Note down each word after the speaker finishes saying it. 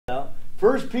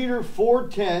1 Peter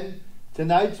 4:10,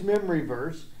 tonight's memory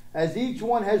verse. As each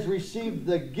one has received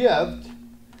the gift,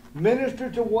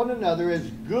 minister to one another as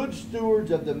good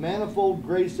stewards of the manifold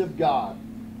grace of God.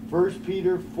 1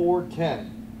 Peter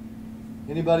 4:10.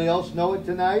 Anybody else know it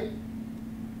tonight?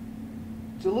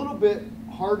 It's a little bit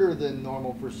harder than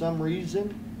normal for some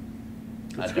reason.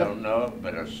 I don't know it,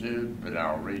 but I should, but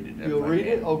I'll read it. You'll read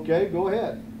it? Okay, go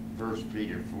ahead. 1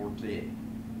 Peter 4:10.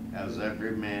 As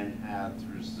every man hath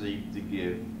received the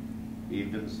gift,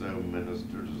 even so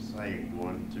minister the same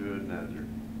one to another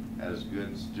as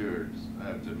good stewards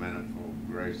of the manifold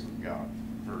grace of God.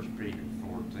 1 Peter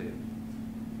 4:10.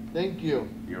 Thank you.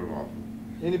 You're welcome.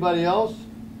 Anybody else?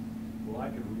 Well, I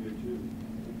can read it too.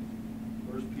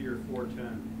 1 Peter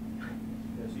 4:10.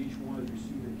 As each one has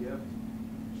received a gift,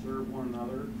 serve one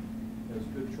another as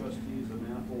good trustees of the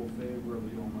manifold favor of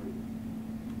the Almighty.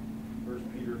 1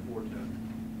 Peter 4:10.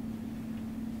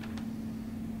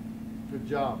 Good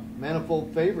job.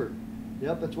 Manifold favor.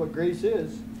 Yep, that's what grace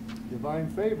is. Divine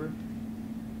favor.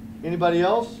 Anybody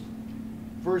else?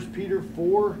 1 Peter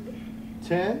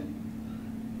 4:10.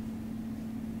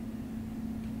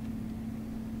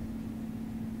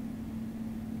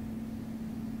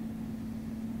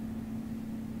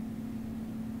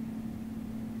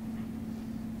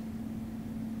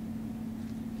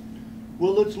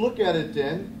 Well, let's look at it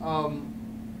then.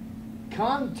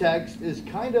 Context is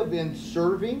kind of in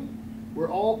serving. We're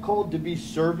all called to be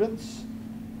servants.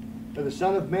 For the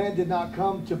Son of Man did not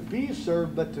come to be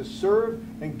served, but to serve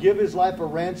and give his life a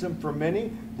ransom for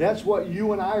many. That's what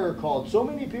you and I are called. So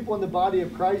many people in the body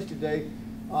of Christ today,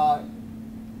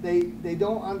 they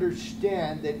don't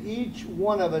understand that each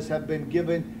one of us have been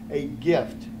given a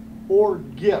gift or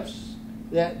gifts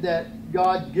that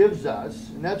God gives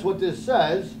us. And that's what this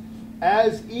says.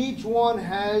 As each one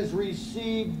has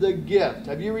received the gift.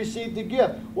 Have you received the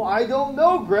gift? Well, I don't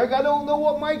know, Greg. I don't know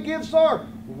what my gifts are.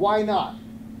 Why not?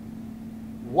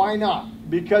 Why not?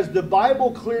 Because the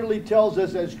Bible clearly tells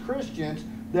us as Christians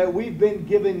that we've been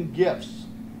given gifts.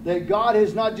 That God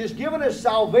has not just given us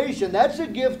salvation. That's a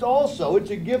gift also. It's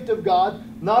a gift of God,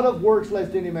 not of works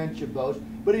lest any man should boast.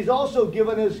 But he's also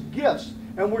given us gifts.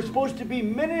 And we're supposed to be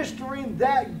ministering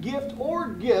that gift or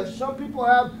gifts. Some people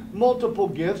have multiple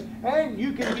gifts, and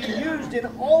you can be used in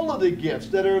all of the gifts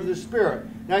that are of the Spirit.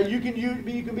 Now, you can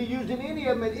be used in any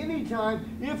of them at any time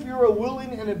if you're a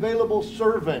willing and available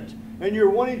servant, and you're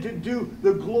wanting to do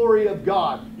the glory of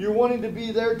God. You're wanting to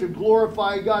be there to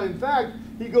glorify God. In fact,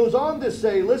 he goes on to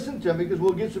say, listen to me, because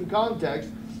we'll get some context.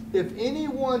 If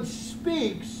anyone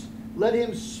speaks, let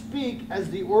him speak as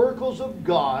the oracles of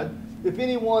God. If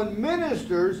anyone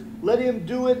ministers, let him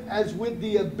do it as with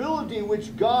the ability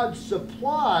which God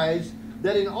supplies,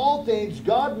 that in all things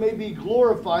God may be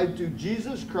glorified through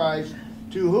Jesus Christ,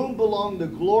 to whom belong the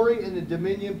glory and the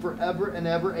dominion forever and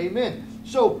ever. Amen.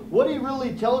 So what he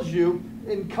really tells you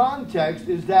in context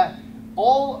is that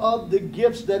all of the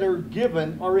gifts that are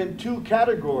given are in two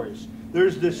categories.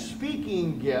 There's the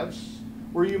speaking gifts,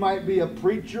 where you might be a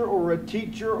preacher or a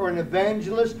teacher or an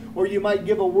evangelist, or you might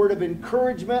give a word of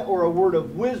encouragement or a word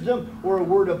of wisdom or a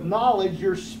word of knowledge.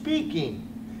 You're speaking.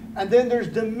 And then there's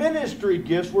the ministry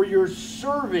gifts where you're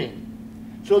serving.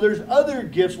 So there's other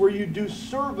gifts where you do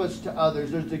service to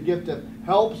others. There's the gift of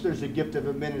helps. There's the gift of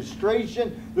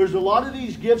administration. There's a lot of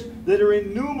these gifts that are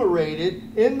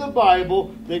enumerated in the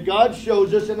Bible that God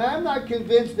shows us. And I'm not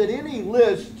convinced that any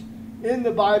list in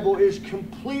the Bible is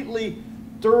completely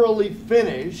thoroughly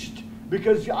finished,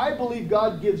 because I believe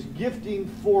God gives gifting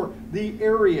for the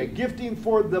area, gifting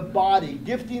for the body,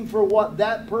 gifting for what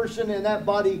that person and that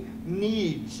body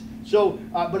needs. So,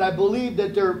 but I believe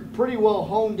that they're pretty well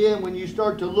honed in when you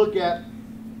start to look at,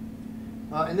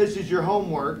 and this is your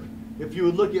homework, if you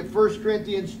would look at 1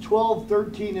 Corinthians 12,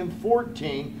 13, and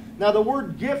 14. Now, the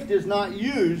word gift is not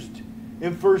used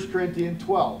in 1 Corinthians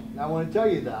 12. Now, I want to tell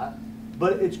you that,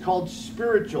 but it's called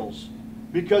spirituals,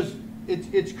 because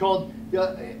it's called,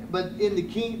 but in the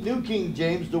New King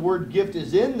James, the word gift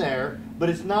is in there, but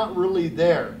it's not really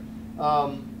there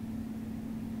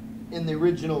in the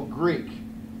original Greek.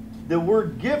 The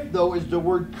word gift, though, is the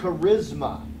word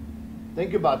charisma.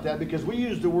 Think about that, because we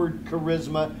use the word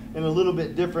charisma in a little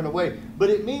bit different way. But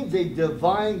it means a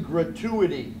divine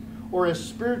gratuity or a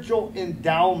spiritual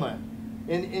endowment.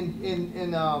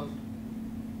 In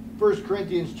 1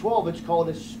 Corinthians 12, it's called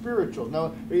a spiritual.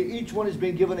 Now, each one has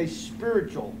been given a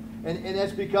spiritual. And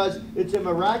that's because it's a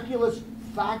miraculous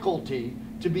faculty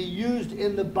to be used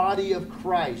in the body of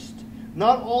Christ.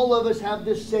 Not all of us have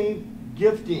the same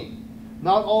gifting.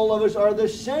 Not all of us are the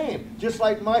same. Just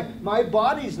like my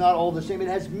body's not all the same. It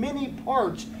has many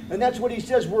parts. And that's what he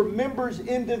says. We're members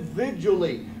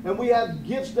individually. And we have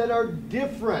gifts that are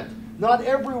different. Not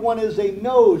everyone is a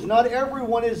nose. Not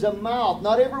everyone is a mouth.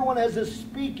 Not everyone has a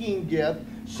speaking gift.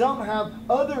 Some have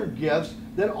other gifts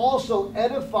that also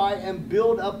edify and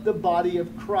build up the body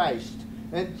of Christ.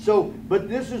 And so, but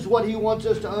this is what he wants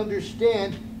us to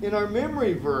understand in our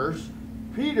memory verse.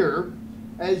 Peter,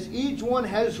 as each one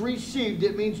has received,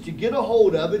 it means to get a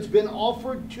hold of. It's been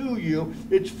offered to you.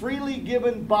 It's freely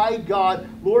given by God.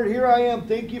 Lord, here I am.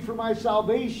 Thank you for my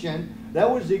salvation. That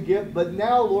was a gift. But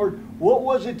now, Lord, what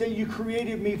was it that you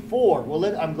created me for? Well,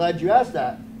 I'm glad you asked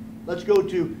that. Let's go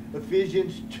to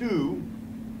Ephesians 2.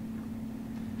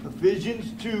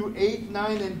 Ephesians 2, 8,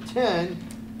 9, and 10.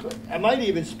 I might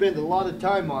even spend a lot of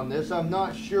time on this. I'm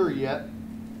not sure yet.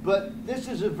 But this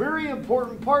is a very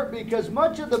important part because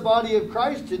much of the body of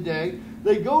Christ today,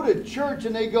 they go to church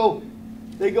and they go,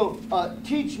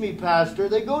 teach me, Pastor.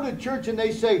 They go to church and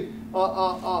they say,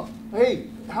 hey,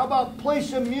 how about play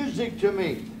some music to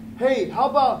me? Hey, how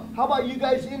about you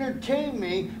guys entertain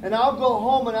me and I'll go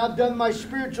home and I've done my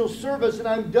spiritual service and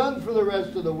I'm done for the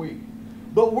rest of the week.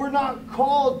 But we're not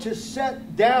called to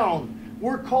sit down.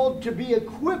 We're called to be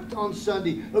equipped on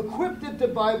Sunday, equipped at the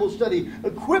Bible study,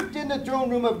 equipped in the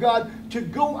throne room of God to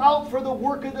go out for the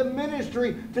work of the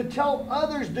ministry, to tell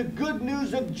others the good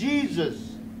news of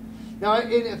Jesus. Now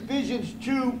in Ephesians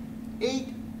 2, 8,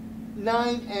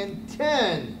 9, and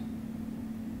 10,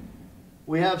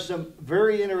 we have some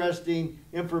very interesting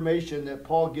information that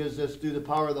Paul gives us through the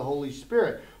power of the Holy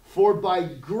Spirit. For by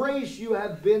grace you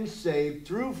have been saved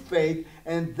through faith,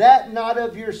 and that not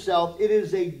of yourself. It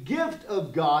is a gift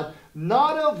of God,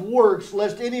 not of works,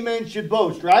 lest any man should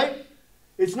boast, right?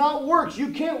 It's not works.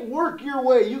 You can't work your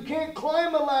way. You can't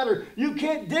climb a ladder. You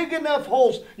can't dig enough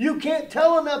holes. You can't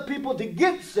tell enough people to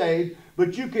get saved.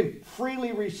 But you can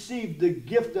freely receive the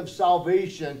gift of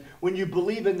salvation when you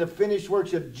believe in the finished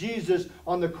works of Jesus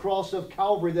on the cross of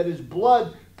Calvary, that his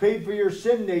blood paid for your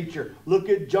sin nature. Look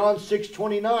at John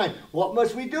 6:29. What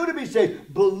must we do to be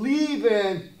saved? Believe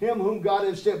in him whom God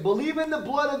has sent. Believe in the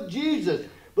blood of Jesus.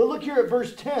 But look here at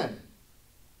verse 10.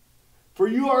 For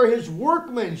you are his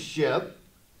workmanship,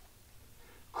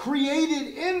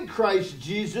 created in Christ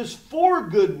Jesus for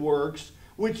good works,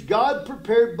 which God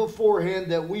prepared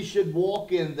beforehand that we should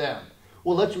walk in them.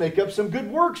 Well, let's make up some good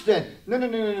works then. No.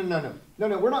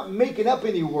 We're not making up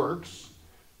any works.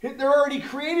 They're already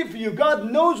created for you.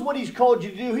 God knows what he's called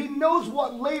you to do. He knows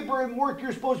what labor and work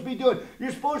you're supposed to be doing. You're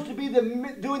supposed to be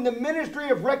doing the ministry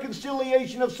of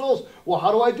reconciliation of souls. Well,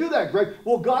 how do I do that, Greg?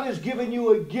 Well, God has given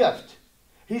you a gift.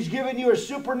 He's given you a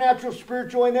supernatural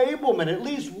spiritual enablement, at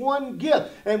least one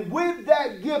gift. And with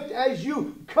that gift, as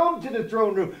you come to the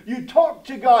throne room, you talk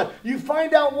to God, you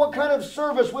find out what kind of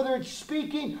service, whether it's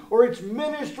speaking or it's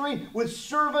ministry with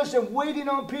service and waiting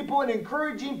on people and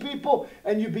encouraging people,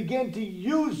 and you begin to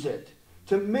use it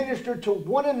to minister to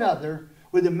one another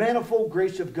with the manifold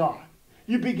grace of God.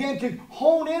 You begin to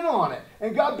hone in on it,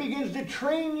 and God begins to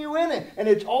train you in it. And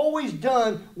it's always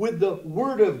done with the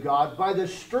Word of God, by the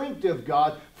strength of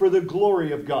God, for the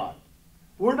glory of God.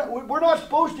 We're not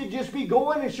supposed to just be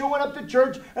going and showing up to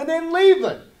church and then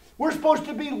leaving. We're supposed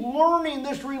to be learning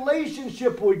this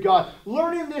relationship with God,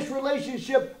 learning this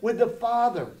relationship with the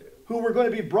Father, who we're going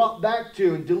to be brought back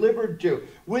to and delivered to,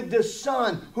 with the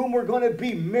Son, whom we're going to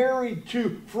be married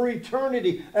to for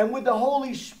eternity, and with the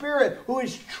Holy Spirit, who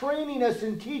is training us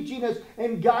and teaching us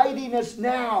and guiding us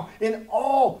now in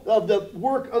all of the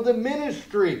work of the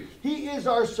ministry. He is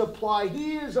our supply.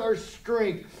 He is our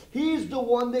strength. He's the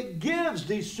one that gives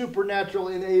these supernatural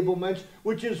enablements,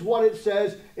 which is what it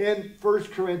says in 1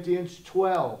 Corinthians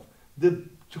 12. The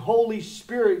Holy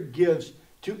Spirit gives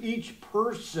to each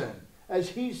person as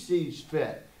he sees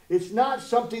fit. It's not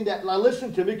something that, now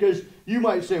listen to me, because you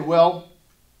might say, well,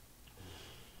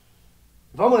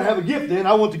 if I'm going to have a gift, then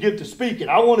I want the gift to speak,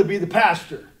 and I want to be the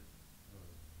pastor.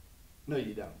 No,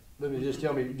 you don't. Let me just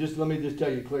tell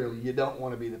you clearly, you don't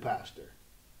want to be the pastor.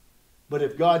 But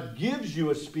if God gives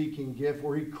you a speaking gift,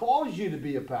 or he calls you to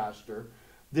be a pastor,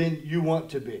 then you want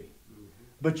to be.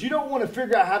 But you don't want to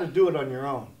figure out how to do it on your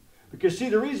own. Because see,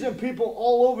 the reason people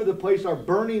all over the place are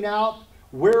burning out,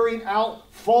 wearing out,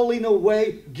 falling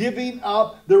away, giving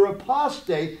up, they're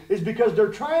apostate, is because they're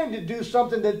trying to do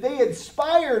something that they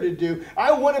aspire to do.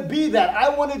 I want to be that. I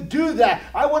want to do that.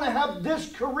 I want to have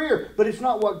this career. But it's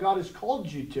not what God has called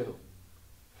you to.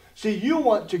 See, you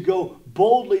want to go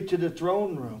boldly to the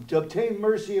throne room to obtain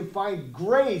mercy and find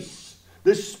grace,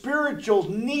 the spiritual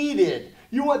needed.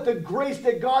 You want the grace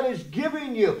that God is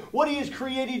giving you, what He has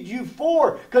created you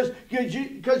for,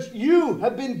 because you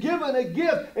have been given a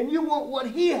gift and you want what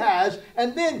He has,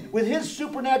 and then with His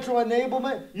supernatural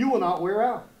enablement, you will not wear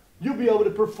out. You'll be able to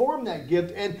perform that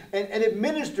gift and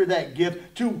administer that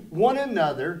gift to one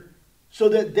another so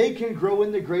that they can grow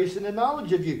in the grace and the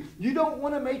knowledge of you. You don't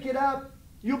want to make it up.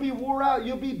 You'll be wore out.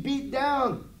 You'll be beat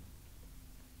down.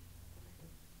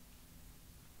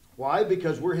 Why?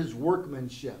 Because we're His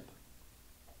workmanship.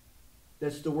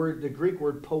 That's the Greek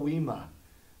word poema.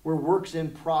 We're works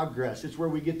in progress. It's where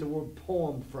we get the word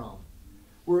poem from.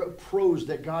 We're prose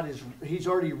that He's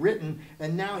already written,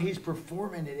 and now He's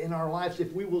performing it in our lives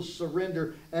if we will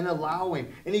surrender and allow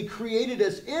Him. And He created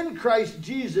us in Christ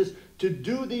Jesus to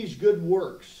do these good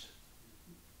works.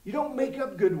 You don't make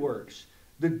up good works.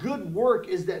 The good work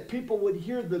is that people would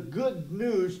hear the good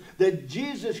news that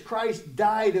Jesus Christ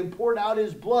died and poured out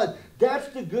His blood. That's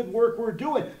the good work we're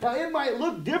doing. Now, it might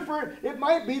look different. It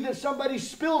might be that somebody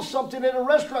spills something at a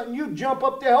restaurant and you jump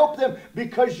up to help them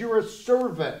because you're a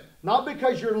servant. Not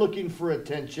because you're looking for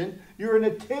attention. You're an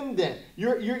attendant.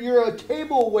 You're a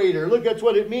table waiter. Look, that's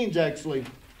what it means, actually.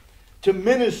 To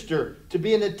minister, to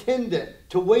be an attendant,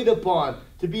 to wait upon,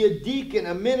 to be a deacon,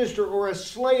 a minister, or a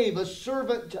slave, a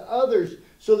servant to others,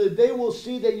 so that they will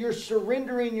see that you're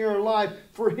surrendering your life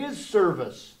for His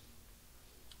service.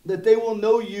 That they will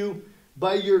know you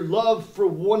by your love for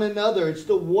one another. It's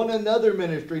the one another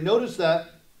ministry. Notice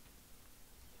that.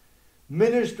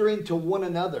 Ministering to one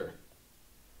another.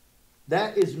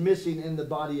 That is missing in the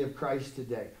body of Christ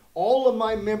today. All of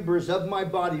my members of my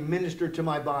body minister to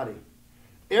my body.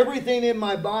 Everything in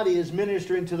my body is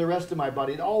ministering to the rest of my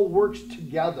body. It all works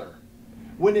together.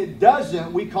 When it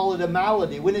doesn't, we call it a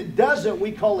malady. When it doesn't,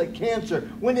 we call it cancer.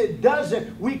 When it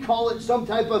doesn't, we call it some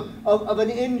type of an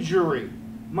injury.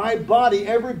 My body,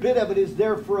 every bit of it is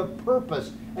there for a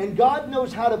purpose. And God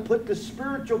knows how to put the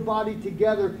spiritual body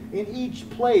together in each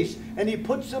place. And He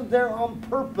puts them there on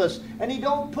purpose. And He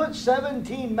don't put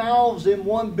 17 mouths in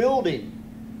one building.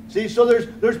 See, so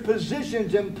there's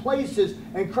positions and places,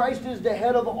 and Christ is the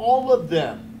head of all of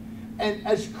them. And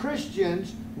as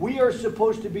Christians, we are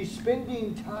supposed to be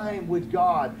spending time with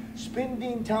God,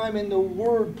 spending time in the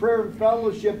Word, prayer, and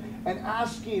fellowship, and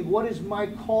asking, what is my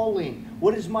calling?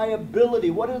 What is my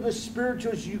ability? What are the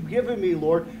spirituals you've given me,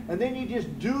 Lord? And then you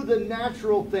just do the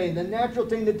natural thing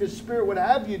that the Spirit would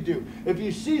have you do. If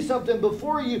you see something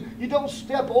before you, you don't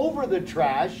step over the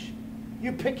trash.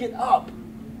 You pick it up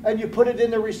and you put it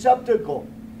in the receptacle.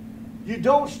 You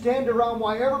don't stand around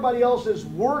while everybody else is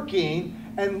working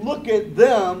and look at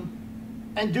them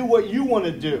and do what you want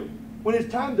to do. When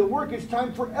it's time to work, it's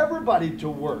time for everybody to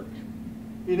work.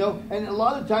 You know, and a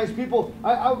lot of times people,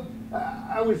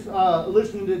 I was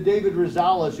listening to David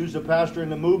Rosales, who's a pastor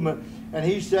in the movement, and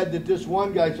he said that this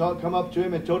one guy come up to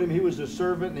him and told him he was a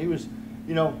servant, and he was,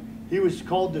 you know, he was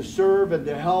called to serve and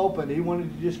to help, and he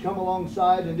wanted to just come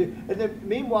alongside and do. And then,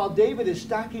 meanwhile, David is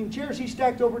stacking chairs. He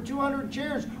stacked over 200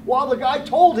 chairs while the guy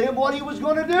told him what he was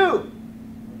going to do.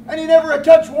 And he never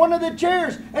touched one of the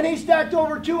chairs. And he stacked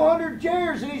over 200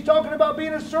 chairs. And he's talking about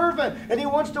being a servant. And he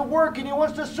wants to work and he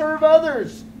wants to serve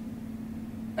others.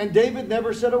 And David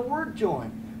never said a word to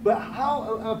him. But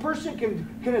how a person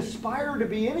can aspire to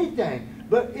be anything.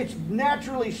 But it's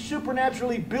naturally,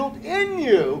 supernaturally built in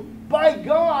you by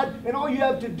God. And all you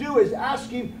have to do is ask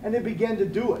Him and then begin to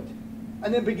do it.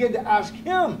 And then begin to ask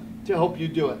Him to help you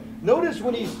do it. Notice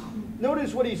what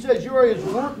He says. You are His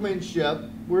workmanship.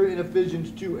 We're in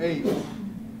Ephesians 2:8,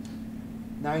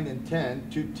 9 and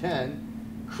 10,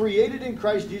 2:10. Created in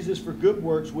Christ Jesus for good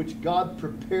works, which God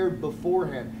prepared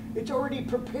beforehand. It's already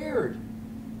prepared.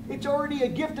 It's already a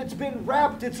gift that's been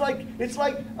wrapped. It's like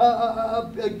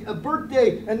a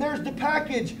birthday, and there's the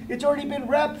package. It's already been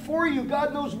wrapped for you.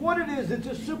 God knows what it is. It's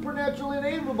a supernatural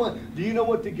enablement. Do you know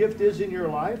what the gift is in your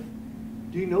life?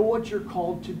 Do you know what you're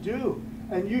called to do?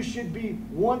 And you should be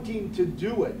wanting to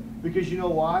do it. Because you know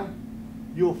why?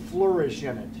 You'll flourish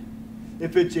in it.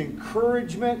 If it's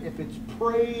encouragement, if it's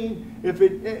praying,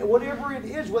 whatever it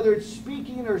is, whether it's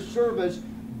speaking or service,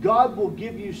 God will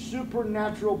give you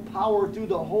supernatural power through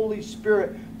the Holy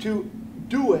Spirit to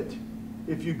do it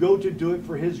if you go to do it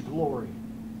for His glory.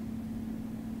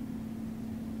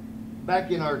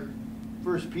 Back in our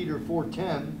 1 Peter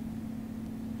 4:10,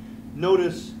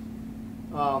 notice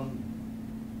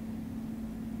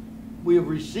we have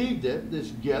received it, this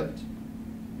gift.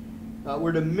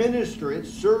 We're to minister it,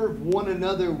 serve one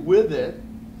another with it,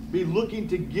 be looking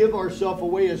to give ourselves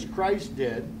away as Christ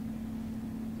did.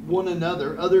 One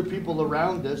another, other people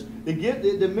around us.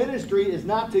 The ministry is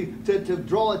not to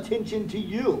draw attention to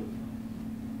you.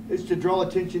 It's to draw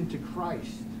attention to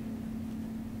Christ.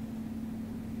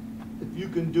 if you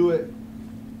can do it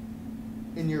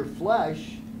in your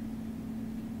flesh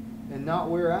and not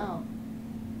wear out.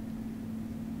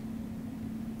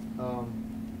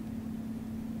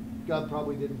 God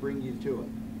probably didn't bring you to it.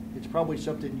 It's probably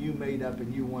something you made up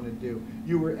and you want to do.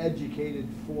 You were educated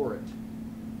for it,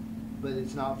 but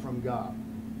it's not from God.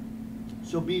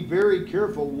 So be very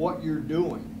careful what you're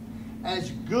doing.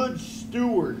 As good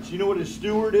stewards, you know what a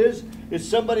steward is? It's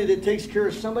somebody that takes care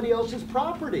of somebody else's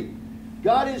property.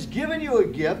 God has given you a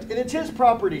gift, and it's His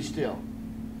property still.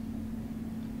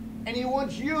 And He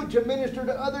wants you to minister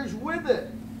to others with it.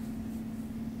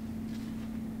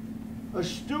 A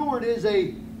steward is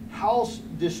a house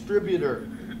distributor.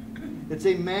 It's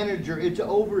a manager. It's an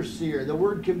overseer. The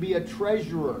word can be a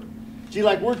treasurer. See,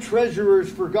 like we're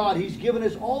treasurers for God. He's given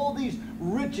us all these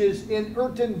riches in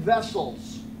earthen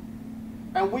vessels.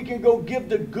 And we can go give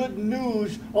the good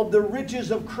news of the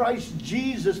riches of Christ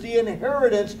Jesus, the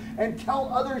inheritance, and tell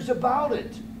others about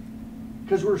it.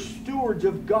 Because we're stewards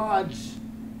of God's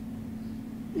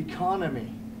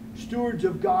economy. Stewards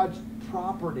of God's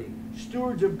property.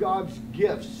 Stewards of God's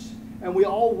gifts. And we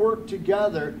all work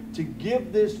together to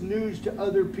give this news to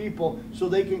other people so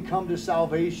they can come to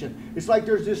salvation. It's like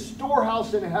there's this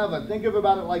storehouse in heaven. Think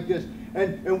about it like this.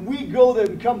 And we go there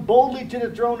and come boldly to the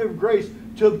throne of grace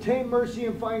to obtain mercy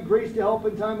and find grace to help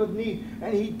in time of need.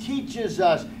 And He teaches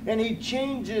us, and He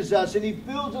changes us, and He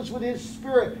fills us with His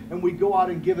Spirit, and we go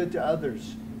out and give it to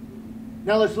others.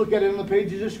 Now let's look at it on the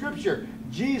pages of Scripture.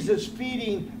 Jesus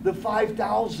feeding the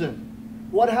 5,000.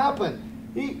 What happened?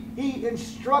 He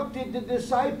instructed the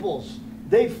disciples.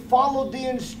 They followed the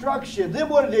instruction. Then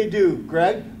what did they do,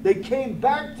 Greg? They came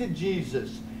back to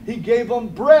Jesus. He gave them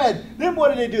bread. Then what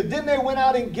did they do? Then they went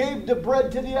out and gave the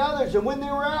bread to the others. And when they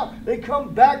were out, they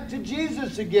come back to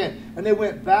Jesus again. And they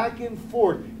went back and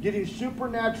forth, getting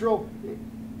supernatural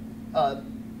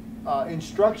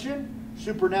instruction,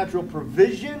 supernatural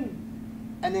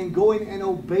provision, and then going and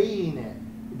obeying it.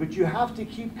 But you have to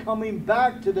keep coming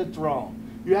back to the throne.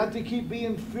 You have to keep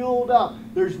being filled up.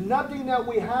 There's nothing that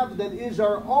we have that is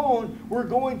our own. We're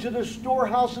going to the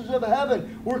storehouses of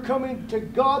heaven. We're coming to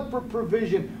God for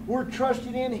provision. We're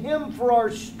trusting in Him for our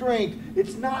strength.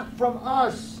 It's not from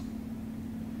us.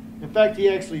 In fact, He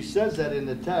actually says that in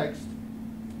the text.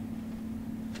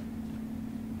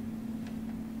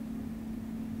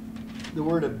 The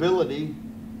word ability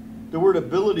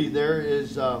there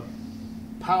is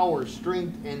power,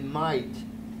 strength, and might.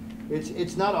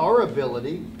 It's not our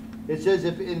ability. It says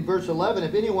in verse 11,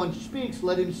 if anyone speaks,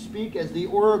 let him speak as the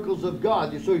oracles of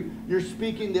God. So you're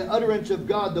speaking the utterance of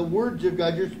God, the words of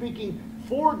God. You're speaking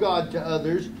for God to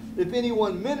others. If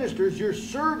anyone ministers, you're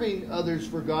serving others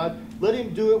for God. Let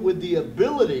him do it with the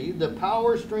ability, the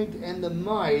power, strength, and the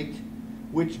might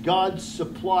which God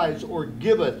supplies or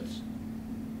giveth.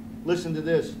 Listen to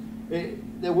this.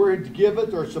 The word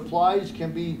giveth or supplies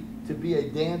can be to be a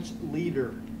dance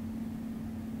leader.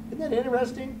 Isn't that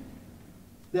interesting?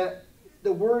 That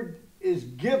the word is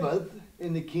giveth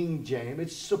in the King James.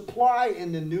 It's supply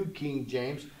in the New King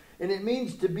James. And it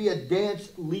means to be a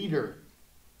dance leader.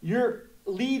 You're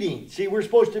leading. See, we're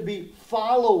supposed to be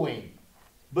following.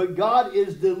 But God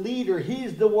is the leader.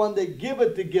 He's the one that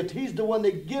giveth the gift. He's the one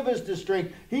that giveth the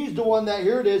strength. He's the one that,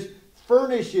 here it is,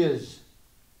 furnishes.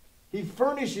 He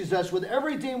furnishes us with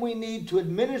everything we need to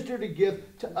administer the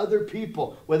gift to other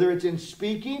people, whether it's in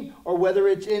speaking or whether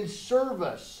it's in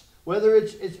service, whether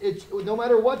it's no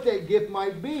matter what that gift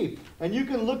might be. And you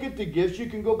can look at the gifts. You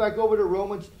can go back over to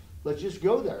Romans. Let's just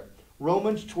go there.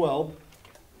 Romans 12.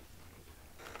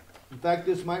 In fact,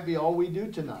 this might be all we do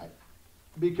tonight,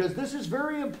 because this is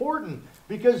very important,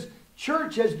 because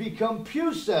church has become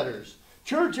pew setters.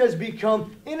 Church has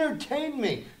become entertain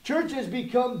me. Church has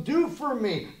become do for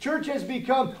me. Church has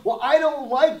become, well, I don't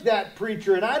like that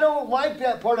preacher and I don't like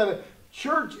that part of it.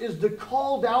 Church is the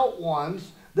called out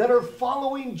ones that are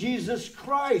following Jesus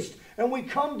Christ. And we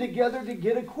come together to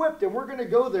get equipped. And we're going to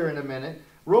go there in a minute.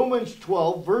 Romans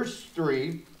 12, verse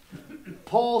 3.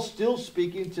 Paul, still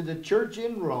speaking to the church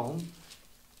in Rome,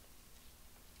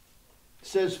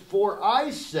 says, for I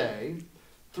say,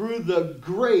 through the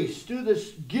grace, through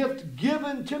this gift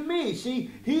given to me.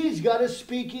 See, he's got a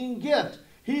speaking gift.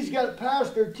 He's got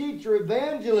pastor, teacher,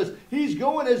 evangelist. He's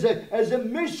going as a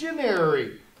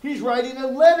missionary. He's writing a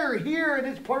letter here, and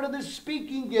it's part of the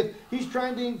speaking gift. He's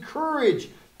trying to encourage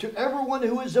to everyone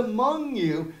who is among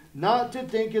you not to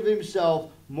think of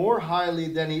himself more highly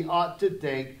than he ought to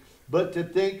think, but to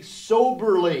think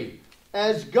soberly,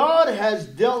 as God has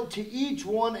dealt to each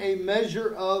one a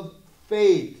measure of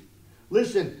faith.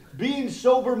 Listen, being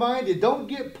sober-minded. Don't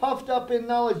get puffed up in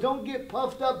knowledge. Don't get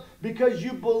puffed up because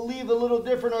you believe a little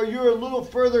different or you're a little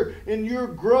further in your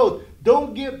growth.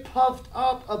 Don't get puffed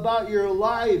up about your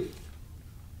life.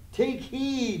 Take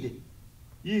heed,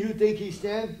 ye who think he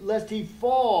stands, lest he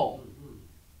fall.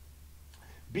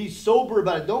 Be sober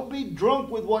about it. Don't be drunk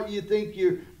with what you think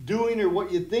you're doing or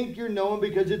what you think you're knowing,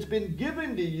 because it's been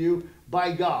given to you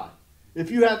by God. If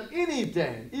you have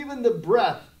anything, even the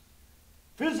breath,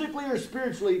 physically or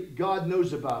spiritually, God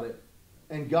knows about it.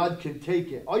 And God can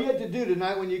take it. All you have to do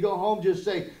tonight when you go home, just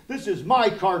say, this is my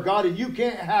car, God, and you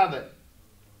can't have it.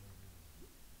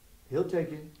 He'll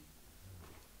take it.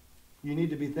 You need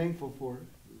to be thankful for it.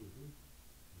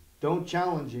 Don't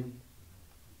challenge him.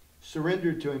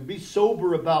 Surrender to him. Be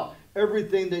sober about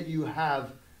everything that you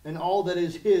have and all that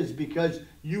is his, because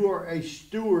you are a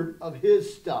steward of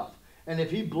his stuff. And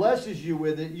if he blesses you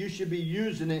with it, you should be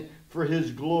using it for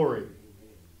his glory.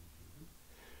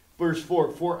 Verse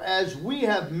 4, for as we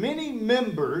have many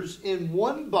members in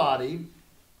one body,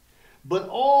 but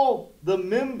all the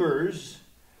members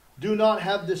do not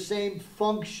have the same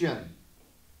function.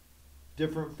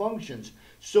 Different functions.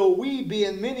 So we,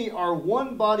 being many, are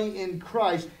one body in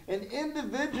Christ, and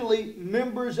individually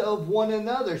members of one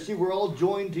another. See, we're all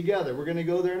joined together. We're going to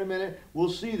go there in a minute.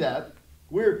 We'll see that.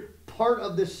 We're part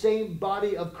of the same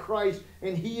body of Christ,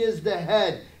 and he is the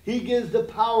head. He gives the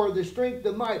power, the strength,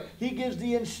 the might. He gives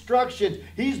the instructions.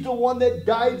 He's the one that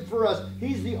died for us.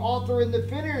 He's the author and the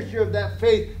finisher of that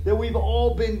faith that we've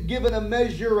all been given a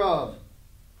measure of.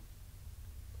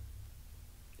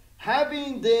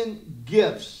 Having then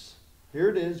gifts, here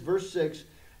it is, verse 6,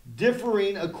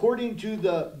 differing according to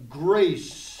the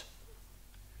grace,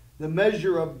 the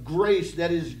measure of grace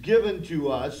that is given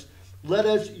to us, let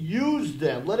us use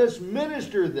them, let us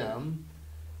minister them.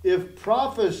 If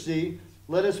prophecy,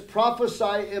 let us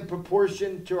prophesy in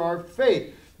proportion to our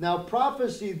faith. Now,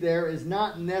 prophecy there is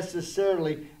not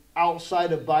necessarily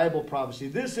outside of Bible prophecy.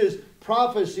 This is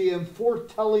prophecy and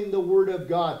foretelling the Word of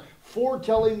God.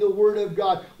 Foretelling the Word of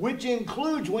God, which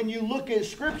includes, when you look at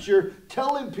Scripture,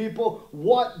 telling people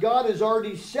what God has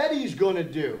already said he's going to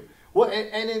do. Well,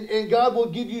 and God will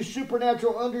give you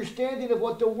supernatural understanding of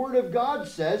what the Word of God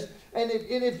says. And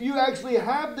if you actually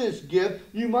have this gift,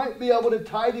 you might be able to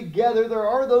tie together. There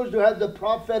are those who have the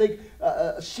prophetic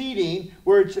seeding,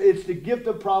 where it's the gift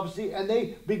of prophecy, and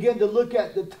they begin to look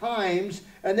at the times,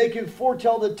 and they can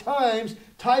foretell the times,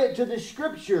 tie it to the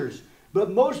Scriptures. But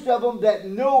most of them that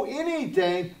know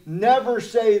anything never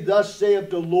say, thus saith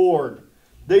the Lord.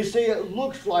 They say it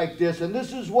looks like this, and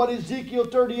this is what Ezekiel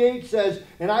 38 says,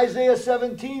 and Isaiah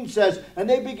 17 says, and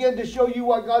they begin to show you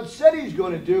what God said he's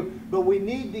going to do. But we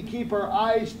need to keep our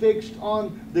eyes fixed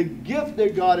on the gift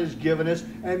that God has given us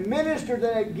and minister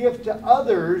that gift to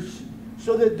others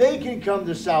so that they can come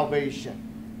to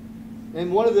salvation.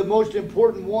 And one of the most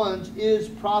important ones is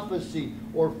prophecy,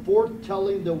 or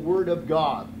foretelling the Word of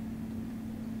God.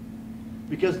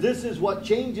 Because this is what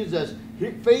changes us.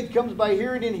 Faith comes by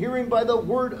hearing, and hearing by the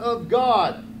Word of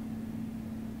God.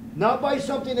 Not by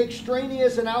something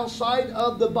extraneous and outside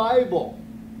of the Bible.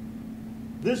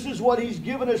 This is what he's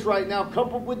given us right now,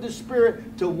 coupled with the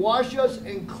Spirit, to wash us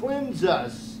and cleanse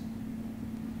us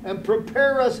and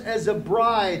prepare us as a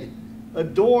bride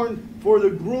adorned for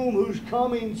the groom who's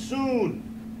coming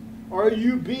soon. Are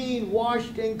you being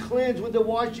washed and cleansed with the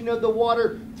washing of the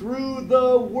water through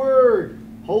the Word?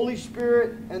 Holy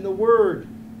Spirit and the Word.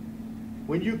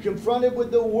 When you confront it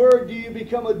with the Word, do you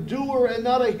become a doer and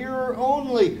not a hearer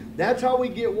only? That's how we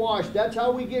get washed. That's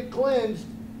how we get cleansed.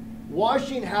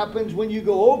 Washing happens when you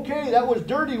go, okay, that was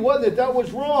dirty, wasn't it? That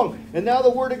was wrong. And now the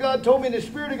Word of God told me, and the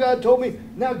Spirit of God told me,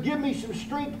 now give me some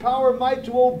strength, power, might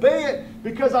to obey it,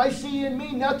 because I see in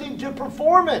me nothing to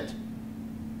perform it.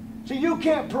 See, you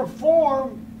can't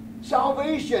perform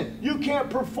salvation. You can't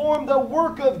perform the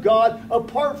work of God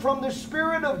apart from the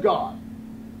Spirit of God.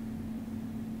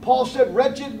 Paul said,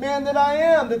 wretched man that I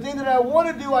am, the thing that I want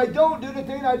to do, I don't do. The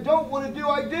thing I don't want to do,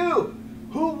 I do.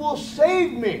 Who will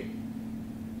save me?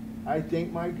 I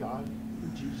thank my God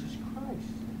for Jesus Christ.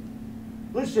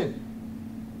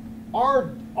 Listen,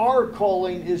 our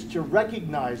calling is to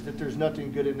recognize that there's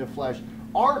nothing good in the flesh.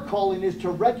 Our calling is to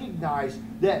recognize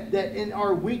that in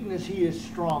our weakness he is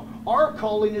strong. Our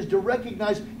calling is to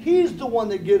recognize he's the one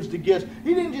that gives the gifts.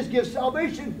 He didn't just give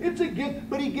salvation, it's a gift,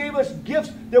 but he gave us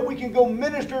gifts that we can go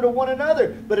minister to one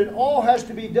another. But it all has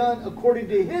to be done according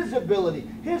to his ability,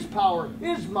 his power,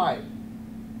 his might.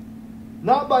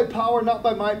 Not by power, not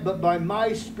by might, but by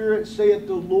my Spirit, saith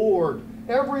the Lord.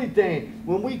 Everything.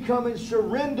 When we come and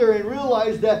surrender and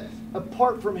realize that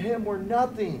apart from him we're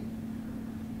nothing.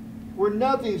 We're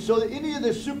nothing. So that any of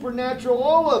the supernatural,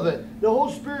 all of it, the whole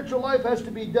spiritual life has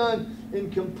to be done in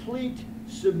complete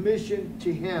submission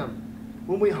to him.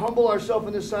 When we humble ourselves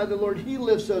in the sight of the Lord, He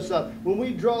lifts us up. When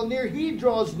we draw near, He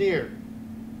draws near.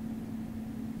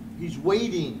 He's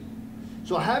waiting.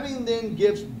 So having then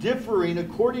gifts differing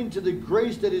according to the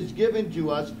grace that is given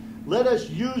to us, let us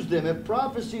use them. If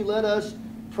prophecy, let us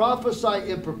prophesy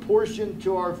in proportion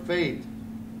to our faith.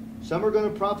 Some are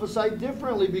going to prophesy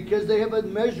differently because they have a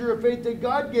measure of faith that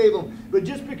God gave them. But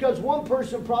just because one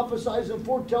person prophesies and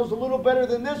foretells a little better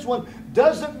than this one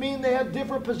doesn't mean they have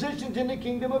different positions in the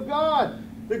kingdom of God.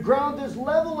 The ground is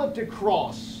level at the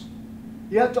cross.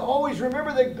 You have to always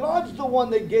remember that God's the one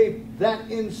that gave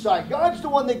that insight. God's the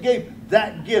one that gave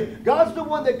that gift. God's the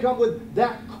one that come with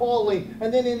that calling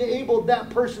and then enabled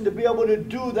that person to be able to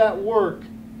do that work.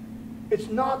 It's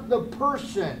not the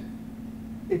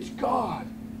person. It's God.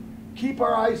 Keep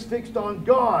our eyes fixed on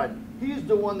God. He's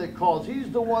the one that calls. He's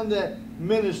the one that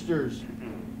ministers.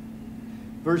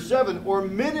 Verse 7, or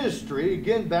ministry,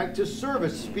 again back to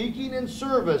service, speaking and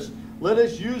service. Let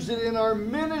us use it in our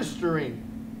ministering.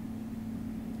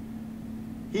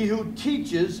 He who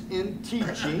teaches in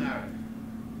teaching.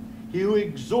 He who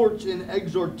exhorts in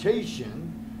exhortation.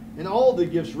 And all the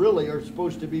gifts really are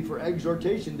supposed to be for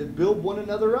exhortation, to build one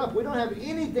another up. We don't have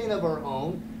anything of our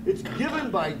own. It's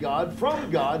given by God, from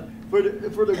God, for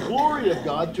the glory of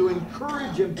God, to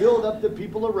encourage and build up the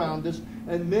people around us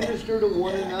and minister to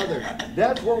one another.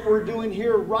 That's what we're doing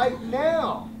here right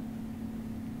now.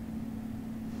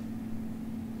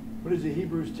 What is it?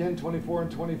 Hebrews 10, 24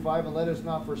 and 25. And let us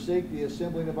not forsake the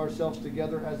assembling of ourselves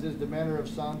together, as is the manner of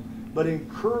some, but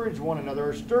encourage one another,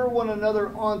 or stir one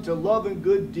another on to love and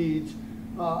good deeds,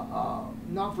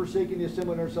 not forsaking the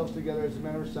assembling of ourselves together, as the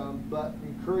manner of some, but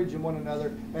encouraging one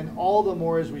another, and all the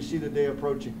more as we see the day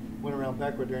approaching. Went around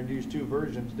backward there and used two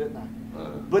versions, didn't I?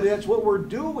 But that's what we're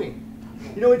doing.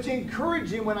 You know, it's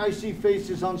encouraging when I see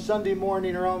faces on Sunday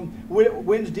morning or on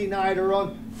Wednesday night or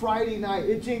on Friday night.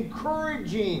 It's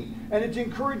encouraging. And it's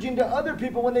encouraging to other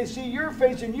people when they see your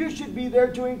face, and you should be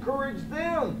there to encourage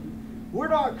them. We're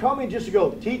not coming just to go,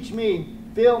 teach me,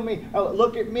 feel me,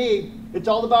 look at me. It's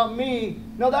all about me.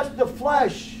 No, that's the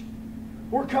flesh.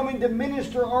 We're coming to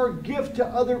minister our gift to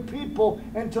other people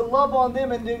and to love on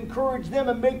them and to encourage them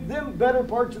and make them better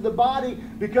parts of the body,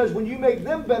 because when you make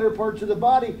them better parts of the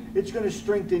body, it's going to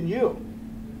strengthen you.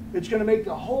 It's going to make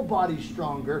the whole body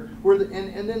stronger.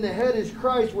 And then the head is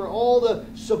Christ, where all the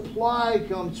supply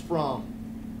comes from.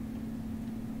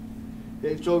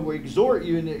 Okay, so we exhort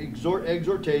you in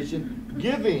exhortation,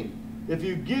 giving. If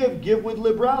you give with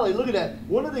liberality. Look at that.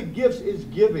 One of the gifts is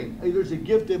giving. There's a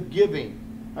gift of giving.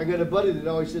 I got a buddy that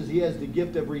always says he has the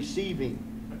gift of receiving.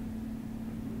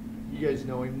 You guys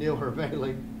know him, Neil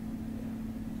Hervely.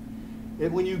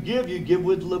 And when you give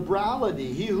with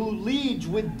liberality. He who leads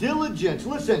with diligence.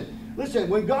 Listen,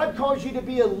 when God calls you to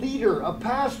be a leader, a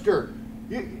pastor,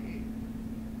 you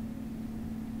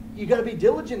got to be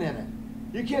diligent in it.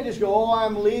 You can't just go, oh,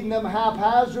 I'm leading them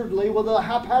haphazardly. Well, they'll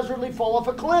haphazardly fall off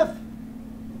a cliff.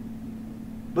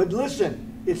 But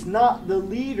listen, it's not the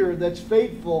leader that's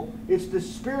faithful. It's the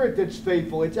Spirit that's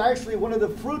faithful. It's actually one of the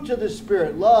fruits of the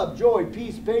Spirit. Love, joy,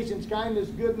 peace, patience, kindness,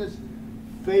 goodness,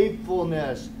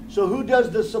 faithfulness. So who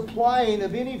does the supplying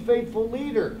of any faithful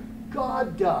leader?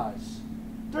 God does.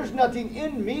 There's nothing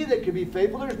in me that can be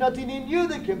faithful. There's nothing in you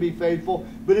that can be faithful.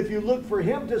 But if you look for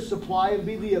Him to supply and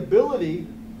be the ability,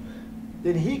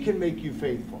 then He can make you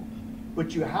faithful.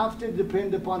 But you have to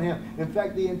depend upon Him. In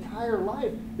fact, the entire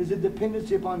life is a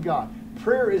dependency upon God.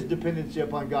 Prayer is dependency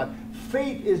upon God.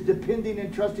 Faith is depending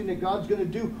and trusting that God's going to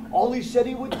do all He said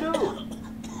He would do.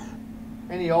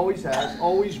 And He always has,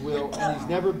 always will, and He's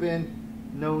never been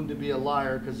known to be a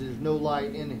liar, because there's no lie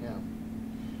in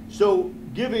Him. So,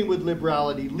 giving with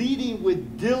liberality, leading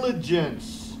with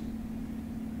diligence.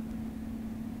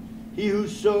 He who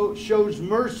shows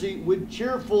mercy with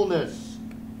cheerfulness.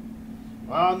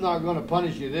 Well, I'm not going to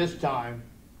punish you this time,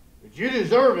 but you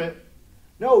deserve it.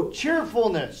 No,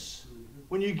 cheerfulness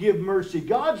when you give mercy.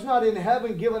 God's not in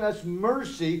heaven giving us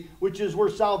mercy, which is where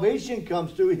salvation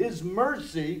comes through. His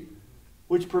mercy,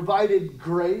 which provided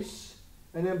grace,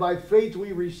 and then by faith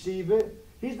we receive it.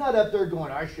 He's not up there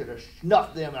going, I should have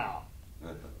snuffed them out.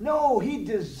 No, He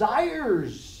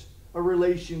desires a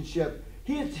relationship.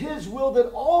 It's His will that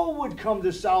all would come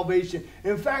to salvation.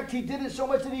 In fact, He did it so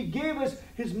much that He gave us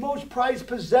His most prized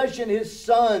possession, His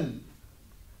Son.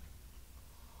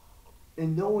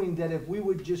 And knowing that if we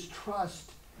would just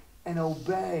trust and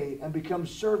obey and become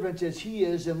servants as He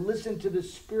is, and listen to the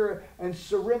Spirit and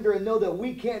surrender and know that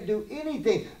we can't do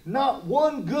anything. Not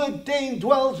one good thing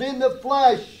dwells in the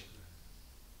flesh.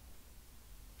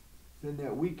 Then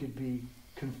that we could be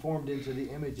conformed into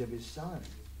the image of His Son.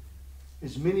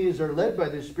 As many as are led by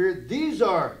the Spirit, these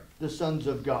are the sons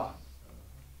of God.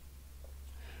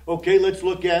 Okay, let's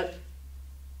look at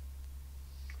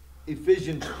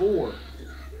Ephesians 4.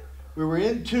 We were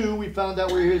in 2, we found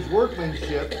out we're his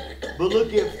workmanship. But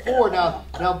look at 4.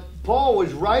 Now Paul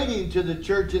was writing to the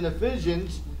church in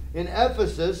Ephesians, in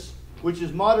Ephesus, which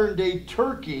is modern day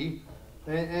Turkey.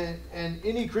 And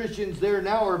any Christians there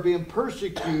now are being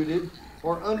persecuted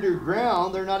or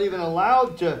underground. They're not even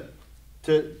allowed to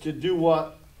do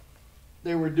what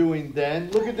they were doing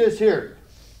then. Look at this here.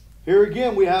 Here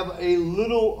again we have a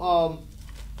little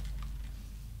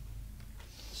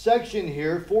section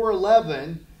here,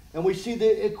 4:11, and we see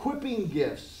the equipping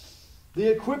gifts.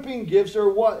 The equipping gifts are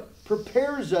what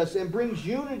prepares us and brings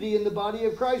unity in the body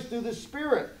of Christ through the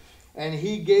Spirit. And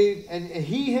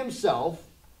he himself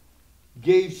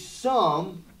gave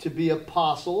some to be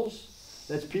apostles.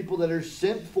 That's people that are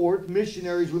sent forth,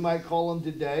 missionaries we might call them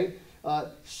today.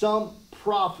 Some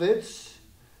prophets,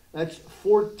 that's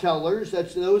foretellers,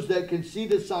 that's those that can see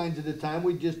the signs of the time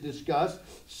we just discussed.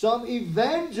 Some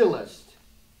evangelists.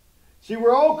 See,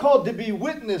 we're all called to be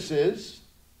witnesses.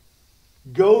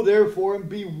 Go therefore and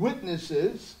be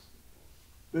witnesses.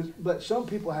 But some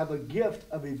people have a gift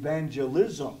of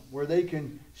evangelism where they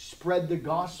can spread the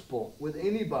gospel with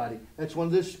anybody. That's one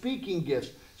of the speaking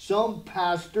gifts. Some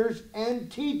pastors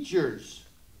and teachers.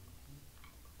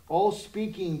 All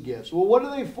speaking gifts. Well, what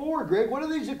are they for, Greg? What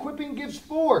are these equipping gifts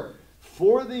for?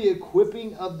 For the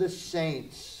equipping of the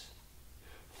saints.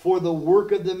 For the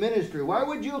work of the ministry. Why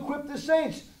would you equip the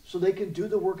saints? So they can do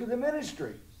the work of the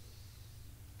ministry.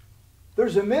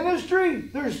 There's a ministry.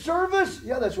 There's service.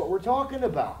 Yeah, that's what we're talking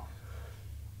about.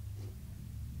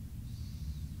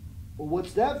 Well,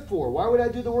 what's that for? Why would I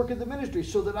do the work of the ministry?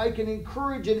 So that I can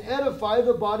encourage and edify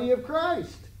the body of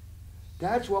Christ.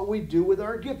 That's what we do with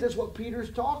our gift. That's what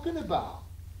Peter's talking about.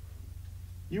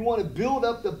 You want to build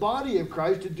up the body of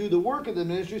Christ to do the work of the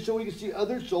ministry so we can see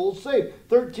other souls saved.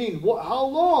 13. How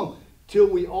long? Till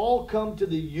we all come to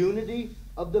the unity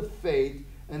of the faith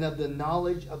and of the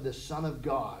knowledge of the Son of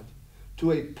God,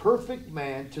 to a perfect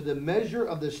man, to the measure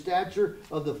of the stature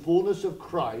of the fullness of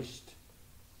Christ.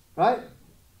 Right?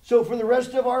 So for the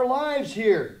rest of our lives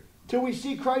here, till we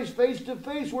see Christ face to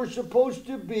face, we're supposed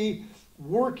to be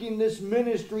working this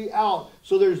ministry out.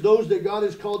 So there's those that God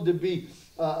has called to be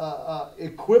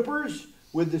equippers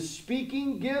with the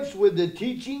speaking gifts, with the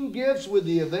teaching gifts, with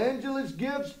the evangelist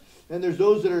gifts. And there's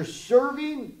those that are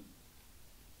serving.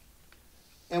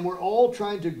 And we're all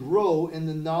trying to grow in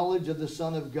the knowledge of the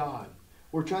Son of God.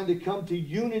 We're trying to come to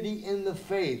unity in the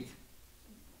faith.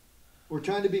 We're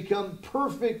trying to become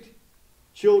perfect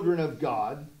children of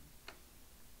God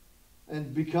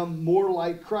and become more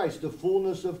like Christ, the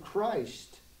fullness of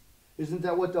Christ. Isn't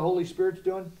that what the Holy Spirit's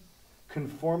doing?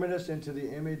 Conforming us into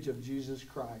the image of Jesus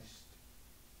Christ.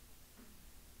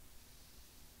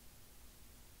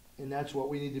 And that's what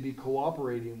we need to be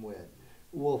cooperating with.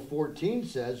 Well, 14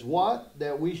 says, what?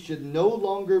 That we should no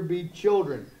longer be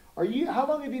children. How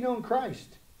long have you known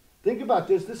Christ? Think about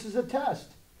this. This is a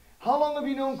test. How long have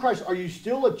you known Christ? Are you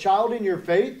still a child in your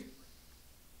faith?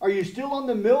 Are you still on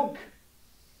the milk?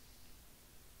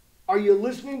 Are you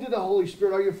listening to the Holy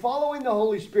Spirit? Are you following the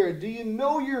Holy Spirit? Do you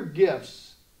know your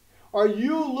gifts? Are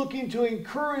you looking to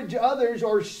encourage others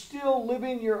or still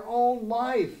living your own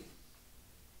life?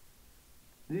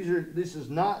 This is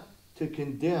not to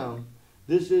condemn.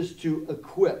 This is to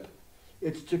equip.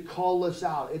 It's to call us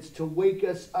out. It's to wake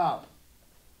us up.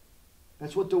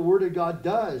 That's what the Word of God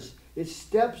does. It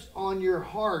steps on your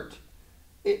heart.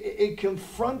 It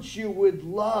confronts you with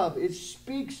love. It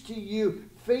speaks to you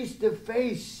face to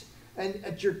face. And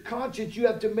at your conscience, you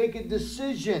have to make a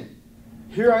decision.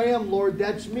 Here I am, Lord.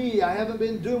 That's me. I haven't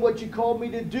been doing what you called me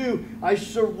to do. I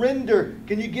surrender.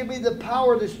 Can you give me the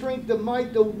power, the strength, the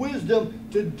might, the wisdom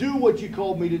to do what you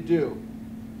called me to do?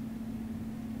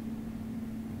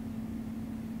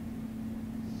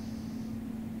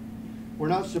 We're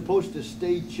not supposed to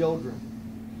stay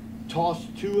children,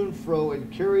 tossed to and fro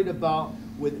and carried about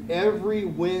with every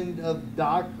wind of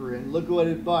doctrine. Look what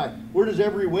it's by. Where does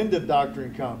every wind of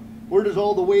doctrine come? Where does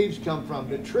all the waves come from?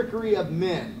 The trickery of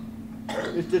men.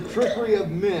 It's the trickery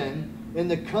of men and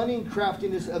the cunning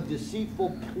craftiness of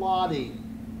deceitful plotting.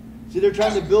 See, they're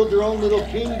trying to build their own little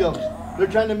kingdoms. They're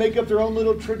trying to make up their own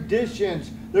little traditions.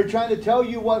 They're trying to tell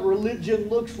you what religion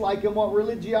looks like and what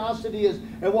religiosity is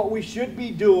and what we should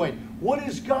be doing. What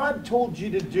has God told you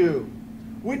to do?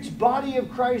 Which body of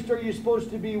Christ are you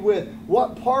supposed to be with?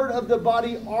 What part of the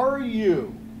body are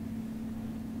you?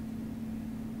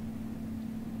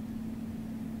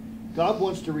 God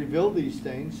wants to reveal these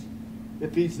things.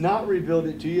 If He's not revealed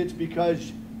it to you, it's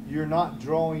because you're not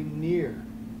drawing near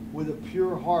with a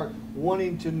pure heart,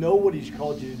 wanting to know what He's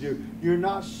called you to do. You're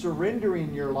not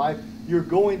surrendering your life you're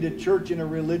going to church in a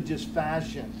religious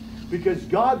fashion. Because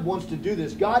God wants to do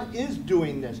this. God is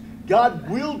doing this. God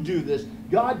will do this.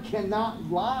 God cannot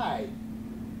lie.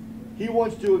 He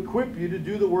wants to equip you to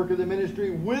do the work of the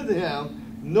ministry with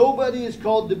Him. Nobody is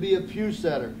called to be a pew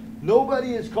setter.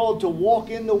 Nobody is called to walk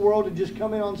in the world and just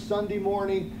come in on Sunday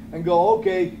morning and go,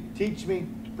 okay, teach me,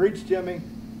 preach to me,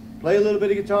 play a little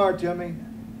bit of guitar to me,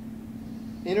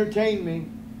 entertain me.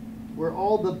 We're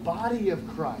all the body of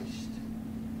Christ.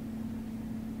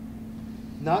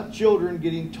 Not children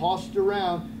getting tossed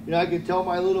around. You know, I can tell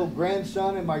my little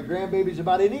grandson and my grandbabies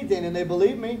about anything and they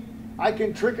believe me. I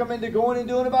can trick them into going and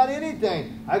doing about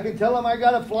anything. I can tell them I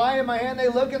got a fly in my hand, they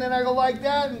look and then I go like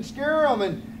that and scare them.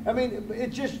 And I mean,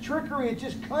 it's just trickery, it's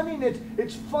just cunning,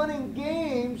 it's fun and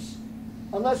games.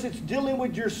 Unless it's dealing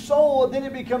with your soul, then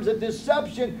it becomes a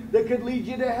deception that could lead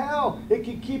you to hell. It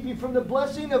can keep you from the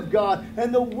blessing of God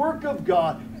and the work of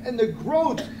God and the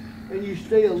growth. And you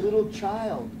stay a little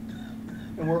child.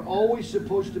 And we're always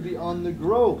supposed to be on the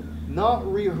grow, not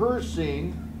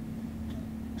rehearsing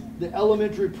the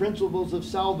elementary principles of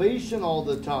salvation all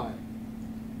the time.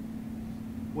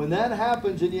 When that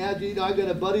happens, and I got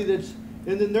a buddy that's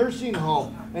in the nursing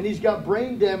home, and he's got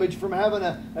brain damage from having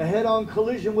a head-on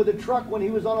collision with a truck when he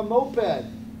was on a moped.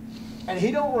 And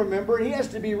he don't remember, and he has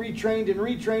to be retrained and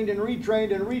retrained and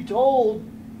retrained and retold.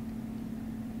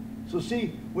 So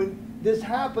see, when this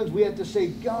happens, we have to say,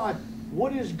 God,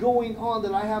 what is going on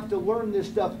that I have to learn this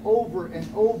stuff over and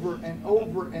over and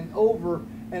over and over,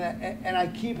 and I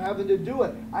keep having to do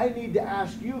it? I need to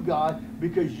ask you, God,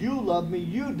 because you love me,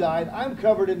 you died, I'm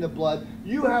covered in the blood,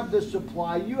 you have the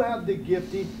supply, you have the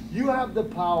gifting, you have the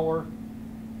power,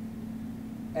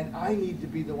 and I need to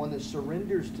be the one that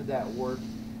surrenders to that work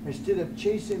instead of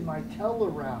chasing my tail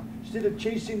around, instead of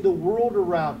chasing the world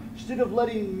around, instead of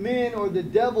letting men or the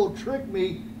devil trick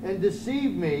me and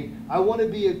deceive me. I want to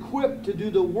be equipped to do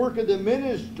the work of the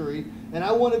ministry, and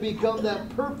I want to become that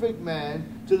perfect man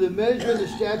to the measure and the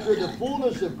stature of the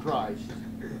fullness of Christ.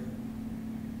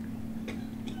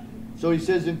 So he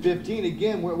says in 15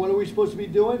 again, what are we supposed to be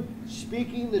doing?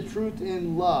 Speaking the truth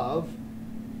in love,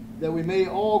 that we may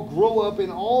all grow up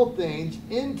in all things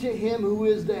into Him who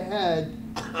is the head,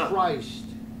 Christ.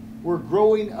 We're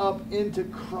growing up into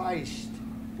Christ.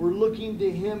 We're looking to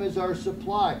Him as our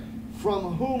supply,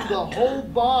 from whom the whole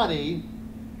body,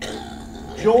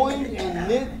 joined and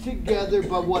knit together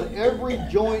by what every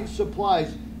joint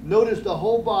supplies. Notice the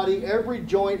whole body, every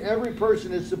joint, every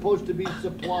person is supposed to be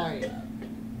supplying,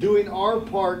 doing our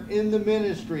part in the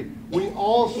ministry. We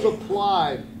all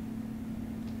supply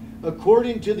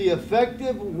according to the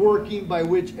effective working by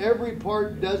which every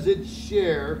part does its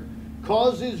share,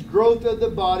 causes growth of the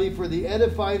body for the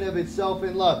edifying of itself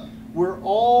in love. We're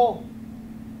all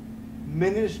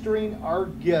ministering our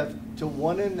gift to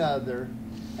one another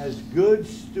as good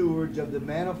stewards of the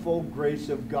manifold grace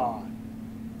of God.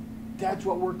 That's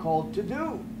what we're called to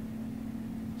do.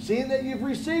 Seeing that you've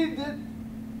received it,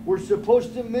 we're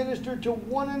supposed to minister to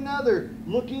one another,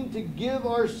 looking to give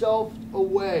ourselves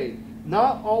away,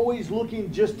 not always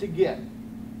looking just to get.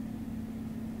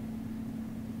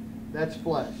 That's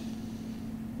flesh.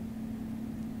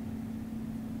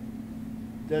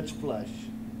 That's flesh.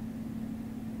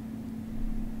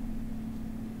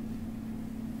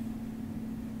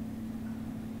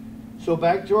 So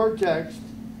back to our text,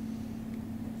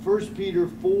 1 Peter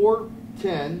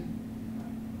 4:10.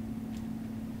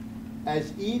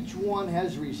 As each one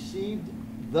has received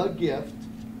the gift,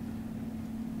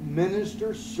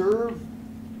 minister, serve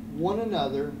one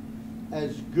another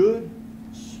as good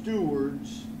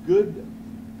stewards, good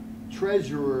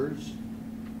treasurers,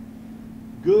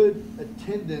 good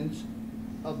attendants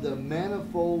of the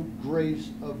manifold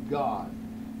grace of God.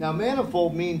 Now,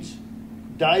 manifold means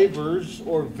diverse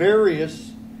or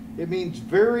various. It means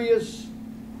varies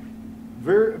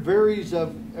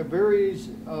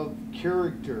of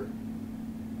character.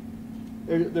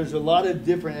 There's a lot of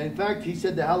different. In fact, he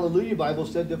said the Hallelujah Bible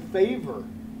said the favor,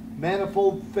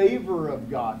 manifold favor of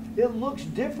God. It looks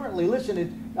differently.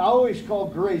 Listen, I always call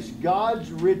grace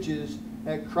God's riches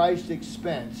at Christ's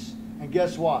expense. And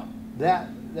guess what? That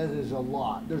is a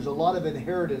lot. There's a lot of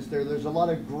inheritance there. There's a lot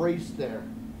of grace there.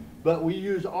 But we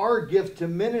use our gift to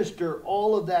minister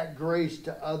all of that grace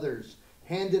to others.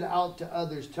 Hand it out to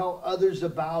others. Tell others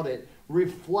about it.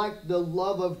 Reflect the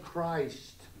love of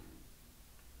Christ.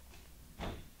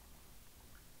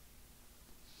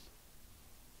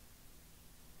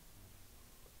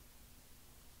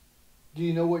 Do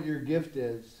you know what your gift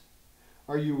is?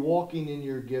 Are you walking in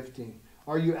your gifting?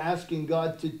 Are you asking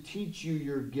God to teach you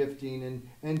your gifting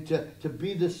and to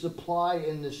be the supply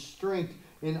and the strength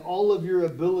in all of your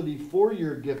ability for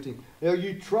your gifting? Are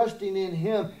you trusting in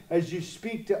Him as you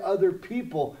speak to other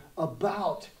people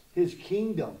about His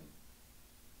kingdom?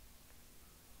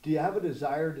 Do you have a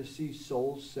desire to see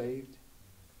souls saved?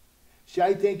 See,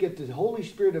 I think if the Holy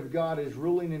Spirit of God is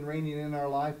ruling and reigning in our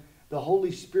life, the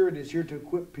Holy Spirit is here to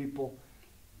equip people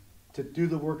to do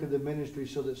the work of the ministry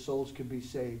so that souls can be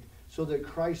saved, so that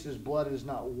Christ's blood is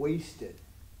not wasted,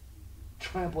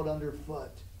 trampled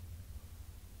underfoot.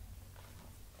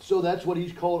 So that's what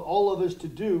He's called all of us to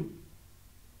do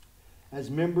as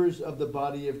members of the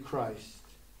body of Christ.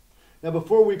 Now,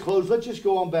 before we close, let's just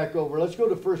go on back over. Let's go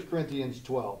to 1 Corinthians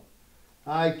 12.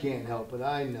 I can't help it,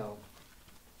 I know.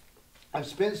 I've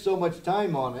spent so much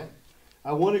time on it.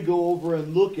 I want to go over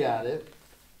and look at it.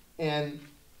 And,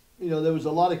 you know, there was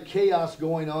a lot of chaos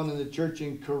going on in the church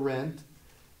in Corinth.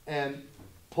 And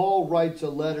Paul writes a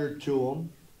letter to them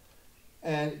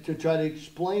and to try to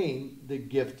explain the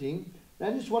gifting.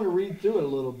 And I just want to read through it a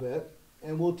little bit.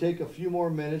 And we'll take a few more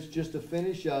minutes just to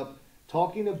finish up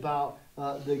talking about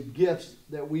the gifts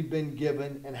that we've been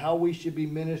given and how we should be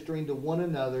ministering to one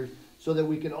another so that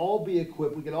we can all be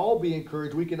equipped, we can all be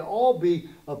encouraged, we can all be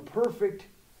a perfect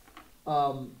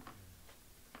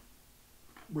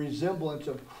resemblance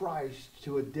of Christ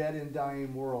to a dead and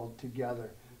dying world together.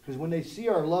 Because when they see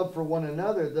our love for one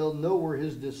another, they'll know we're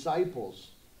His disciples.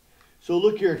 So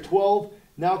look here, 12.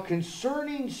 Now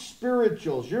concerning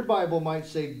spirituals, your Bible might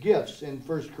say gifts in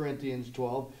 1 Corinthians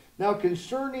 12. Now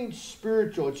concerning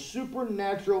spiritual, it's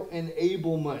supernatural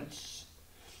enablements.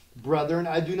 Brethren,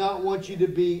 I do not want you to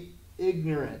be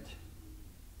ignorant,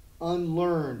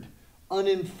 unlearned,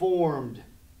 uninformed.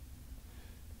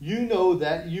 You know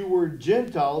that you were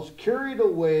Gentiles carried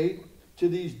away to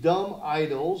these dumb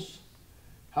idols,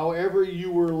 however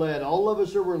you were led. All of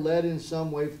us were led in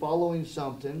some way, following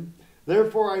something.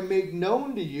 Therefore I make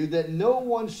known to you that no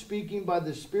one speaking by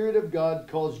the Spirit of God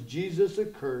calls Jesus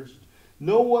accursed.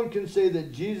 No one can say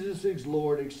that Jesus is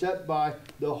Lord except by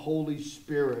the Holy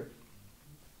Spirit.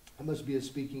 That must be a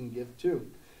speaking gift too.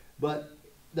 But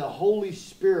the Holy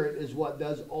Spirit is what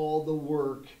does all the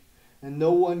work. And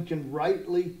no one can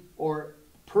rightly or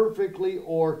perfectly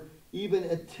or even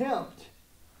attempt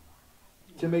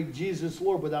to make Jesus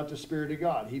Lord without the Spirit of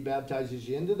God. He baptizes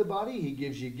you into the body. He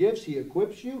gives you gifts. He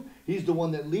equips you. He's the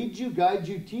one that leads you, guides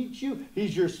you, teaches you.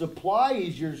 He's your supply.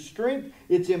 He's your strength.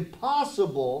 It's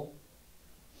impossible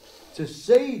to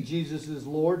say Jesus is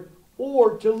Lord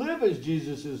or to live as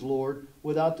Jesus is Lord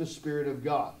without the Spirit of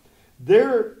God.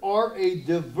 There are a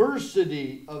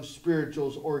diversity of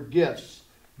spirituals or gifts,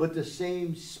 but the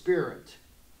same Spirit.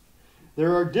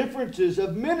 There are differences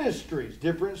of ministries,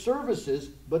 different services,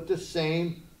 but the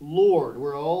same Lord.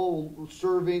 We're all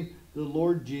serving the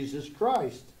Lord Jesus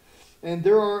Christ. And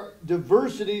there are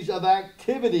diversities of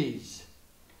activities,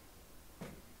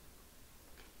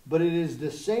 but it is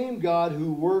the same God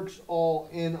who works all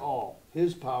in all.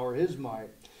 His power, His might.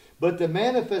 But the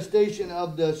manifestation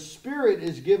of the Spirit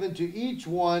is given to each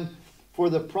one for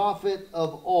the profit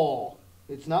of all.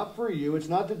 It's not for you. It's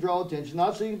not to draw attention.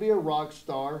 Not so you can be a rock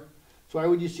star. That's why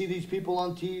when you see these people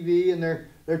on TV and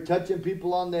they're touching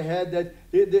people on the head,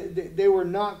 that they were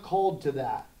not called to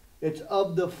that. It's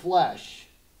of the flesh.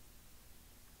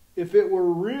 If it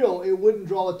were real, it wouldn't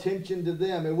draw attention to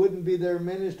them. It wouldn't be their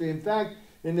ministry. In fact,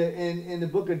 in the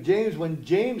book of James, when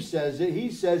James says it,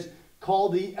 he says, call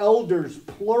the elders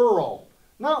plural.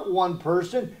 Not one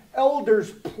person,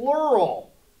 elders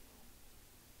plural.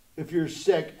 If you're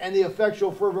sick, and the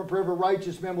effectual fervent prayer of a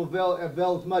righteous man will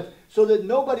avail much, so that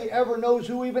nobody ever knows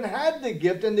who even had the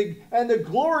gift, and the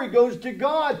glory goes to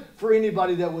God for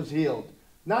anybody that was healed.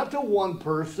 Not to one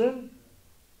person.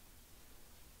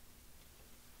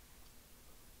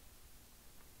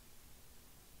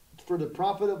 It's for the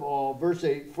profit of all. Verse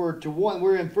 8, for to one,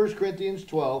 we're in 1 Corinthians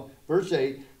 12, verse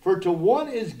 8, for to one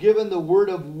is given the word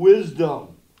of wisdom,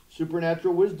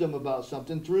 supernatural wisdom about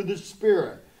something through the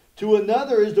Spirit. To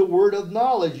another is the word of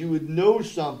knowledge. You would know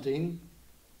something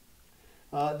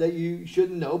that you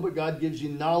shouldn't know, but God gives you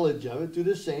knowledge of it through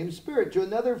the same Spirit. To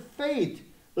another, faith.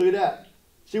 Look at that.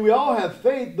 See, we all have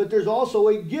faith, but there's also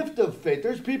a gift of faith.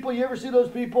 There's people, you ever see those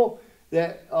people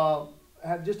that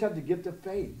just have the gift of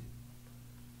faith?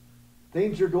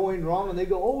 Things are going wrong, and they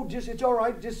go, oh, it's all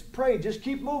right, just pray, just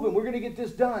keep moving. We're going to get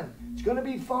this done. It's going to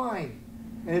be fine.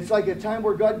 And it's like a time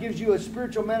where God gives you a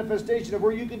spiritual manifestation of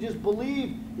where you can just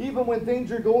believe even when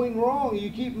things are going wrong.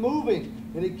 You keep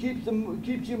moving, and it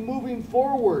keeps you moving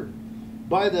forward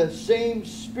by the same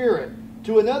Spirit.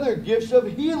 To another, gifts of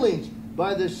healings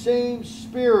by the same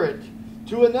Spirit.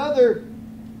 To another,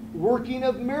 working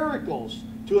of miracles.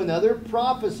 To another,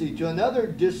 prophecy. To another,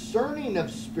 discerning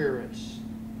of spirits.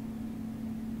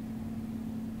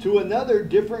 To another,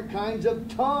 different kinds of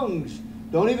tongues.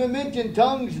 Don't even mention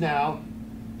tongues now.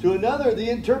 To another, the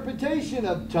interpretation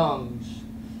of tongues.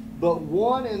 But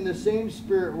one and the same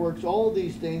Spirit works all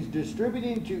these things,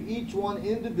 distributing to each one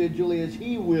individually as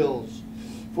He wills.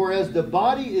 For as the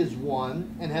body is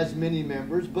one and has many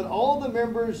members, but all the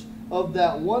members of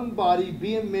that one body,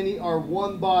 being many, are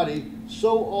one body,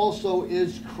 so also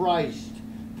is Christ.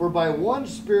 For by one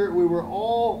Spirit we were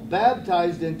all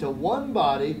baptized into one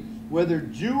body, whether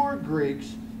Jew or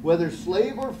Greeks, whether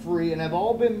slave or free, and have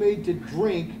all been made to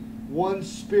drink one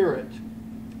Spirit.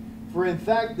 For in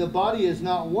fact the body is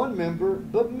not one member,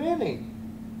 but many.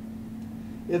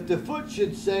 If the foot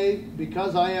should say,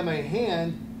 because I am not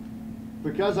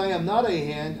a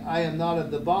hand, I am not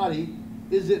of the body,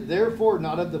 is it therefore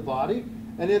not of the body?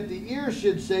 And if the ear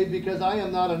should say, because I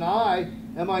am not an eye,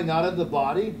 am I not of the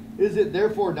body? Is it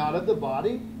therefore not of the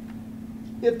body?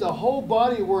 If the whole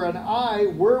body were an eye,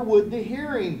 where would the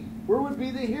hearing? Where would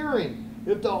be the hearing?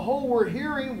 If the whole were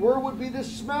hearing, where would be the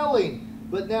smelling?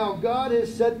 But now God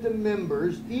has set the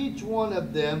members, each one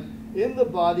of them, in the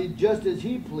body just as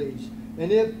He pleased.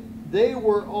 And if they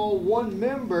were all one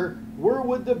member, where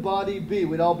would the body be?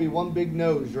 We'd all be one big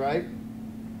nose, right?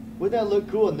 Wouldn't that look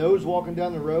cool? A nose walking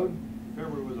down the road? If there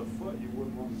was a foot, you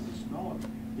wouldn't want to smell it.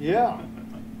 Yeah.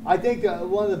 I think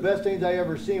one of the best things I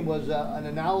ever seen was an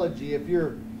analogy. If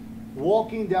you're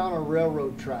walking down a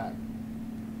railroad track,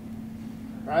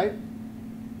 right?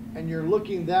 And you're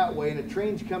looking that way and a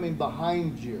train's coming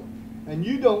behind you. And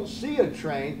you don't see a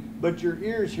train, but your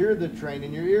ears hear the train.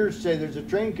 And your ears say, there's a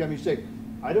train coming. You say,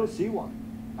 I don't see one.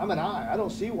 I'm an eye. I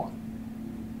don't see one.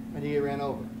 And you get ran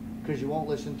over because you won't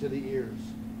listen to the ears.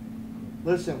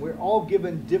 Listen, we're all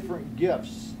given different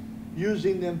gifts,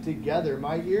 using them together.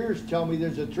 My ears tell me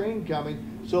there's a train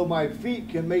coming, so my feet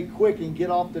can make quick and get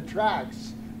off the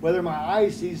tracks, whether my eye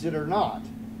sees it or not.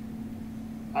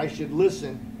 I should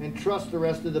listen and trust the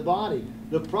rest of the body.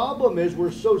 The problem is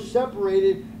we're so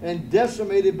separated and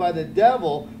decimated by the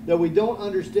devil that we don't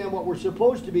understand what we're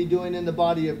supposed to be doing in the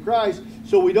body of Christ,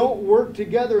 so we don't work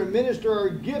together and minister our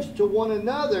gifts to one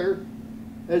another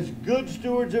as good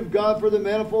stewards of God for the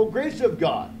manifold grace of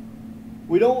God.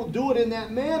 We don't do it in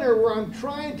that manner where I'm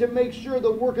trying to make sure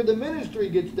the work of the ministry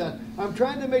gets done. I'm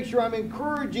trying to make sure I'm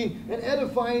encouraging and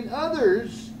edifying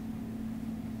others,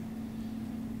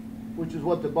 which is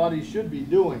what the body should be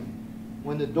doing.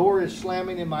 When the door is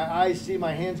slamming and my eyes see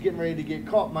my hand's getting ready to get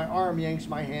caught, my arm yanks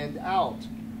my hand out.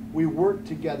 We work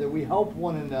together. We help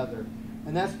one another.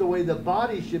 And that's the way the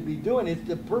body should be doing. It's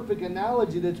the perfect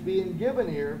analogy that's being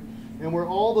given here. And we're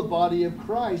all the body of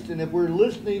Christ. And if we're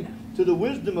listening to the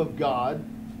wisdom of God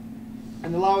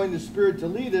and allowing the Spirit to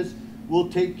lead us, we'll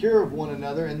take care of one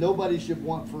another, and nobody should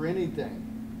want for anything.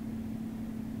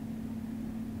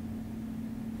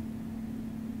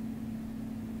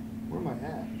 Where am I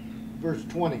at? Verse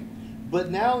 20.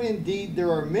 But now indeed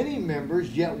there are many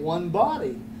members, yet one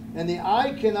body. And the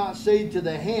eye cannot say to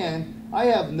the hand, I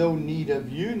have no need of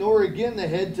you, nor again the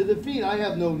head to the feet, I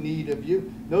have no need of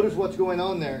you. Notice what's going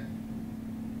on there.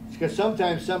 Because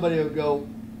sometimes somebody will go,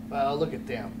 well, look at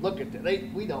them. Look at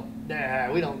them. We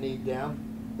don't need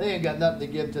them. They ain't got nothing to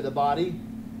give to the body.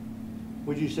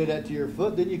 Would you say that to your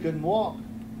foot? Then you couldn't walk.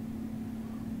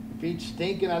 Your feet's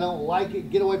stinking. I don't like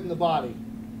it. Get away from the body.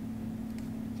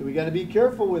 So we got to be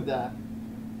careful with that.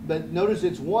 But notice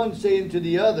it's one saying to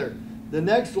the other. The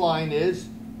next line is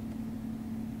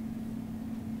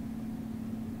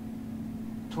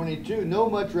 22. No,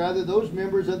 much rather, those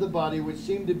members of the body which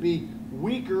seem to be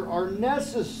weaker are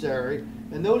necessary,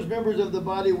 and those members of the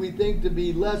body we think to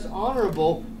be less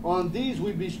honorable, on these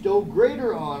we bestow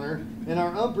greater honor, and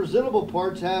our unpresentable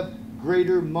parts have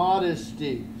greater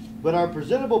modesty. But our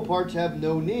presentable parts have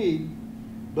no need.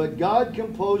 But God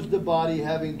composed the body,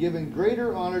 having given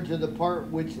greater honor to the part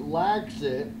which lacks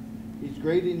it. He's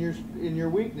great in your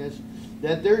weakness,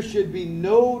 that there should be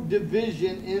no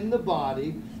division in the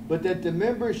body, but that the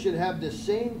members should have the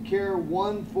same care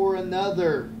one for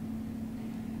another.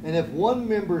 And if one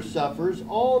member suffers,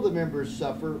 all the members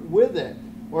suffer with it.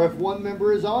 Or if one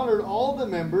member is honored, all the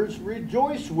members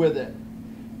rejoice with it.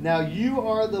 Now you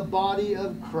are the body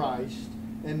of Christ,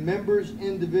 and members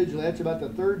individually. That's about the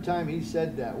third time he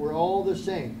said that. We're all the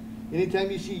same. Anytime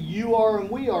you see you are and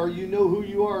we are, you know who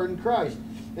you are in Christ.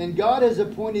 And God has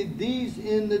appointed these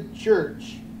in the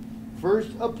church.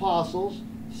 First, apostles.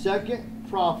 Second,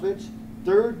 prophets.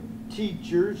 Third,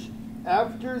 teachers.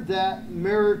 After that,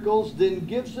 miracles. Then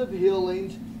gifts of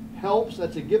healings. Helps.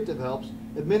 That's a gift of helps.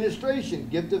 Administration.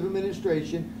 Gift of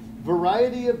administration.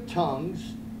 Variety of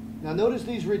tongues. Now notice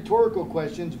these rhetorical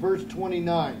questions. Verse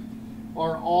 29.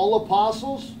 Are all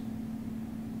apostles?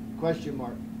 Question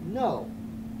mark. No.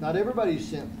 Not everybody is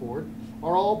sent forth.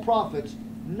 Are all prophets?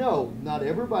 No, not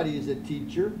everybody is a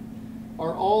teacher.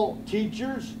 Are all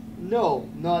teachers? No,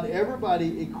 not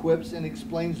everybody equips and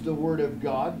explains the Word of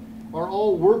God. Are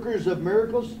all workers of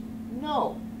miracles?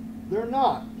 No, they're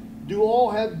not. Do all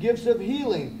have gifts of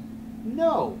healing?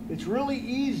 No, it's really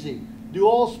easy. Do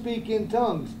all speak in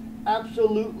tongues?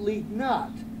 Absolutely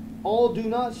not. All do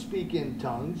not speak in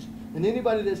tongues. And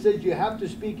anybody that says you have to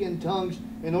speak in tongues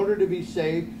in order to be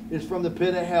saved is from the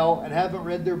pit of hell and haven't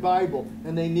read their Bible.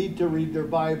 And they need to read their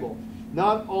Bible.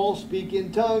 Not all speak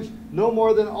in tongues, no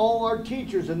more than all are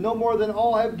teachers, and no more than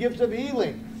all have gifts of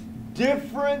healing.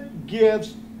 Different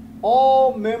gifts,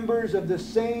 all members of the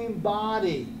same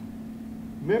body.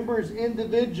 Members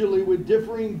individually with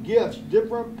differing gifts,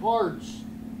 different parts.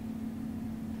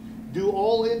 Do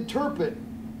all interpret?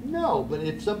 No, but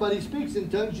if somebody speaks in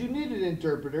tongues, you need an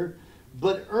interpreter.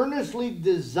 But earnestly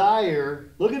desire,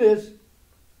 look at this.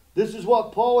 This is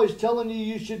what Paul is telling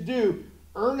you should do.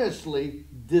 Earnestly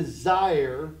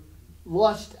desire,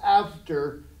 lust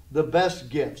after the best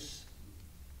gifts.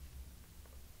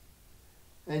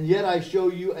 And yet I show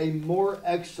you a more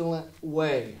excellent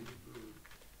way.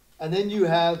 And then you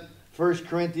have 1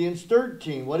 Corinthians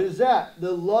 13. What is that?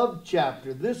 The love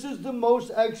chapter. This is the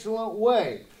most excellent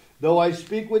way. Though I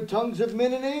speak with tongues of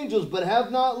men and angels, but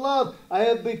have not love, I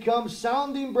have become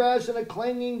sounding brass and a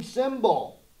clanging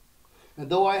cymbal. And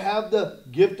though I have the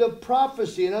gift of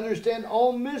prophecy and understand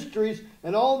all mysteries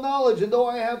and all knowledge, and though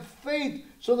I have faith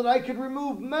so that I could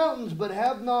remove mountains, but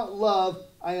have not love,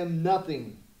 I am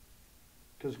nothing.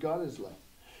 Because God is love.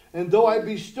 And though I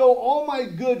bestow all my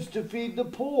goods to feed the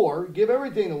poor, give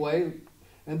everything away,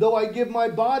 and though I give my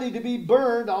body to be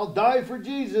burned, I'll die for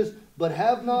Jesus, but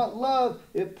have not love,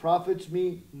 it profits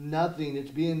me nothing. It's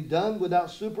being done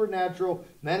without supernatural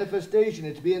manifestation.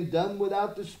 It's being done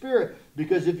without the Spirit.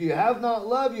 Because if you have not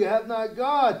love, you have not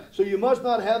God. So you must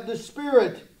not have the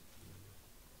Spirit.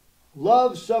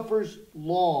 Love suffers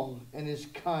long and is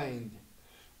kind.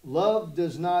 Love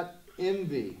does not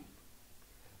envy.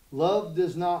 Love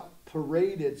does not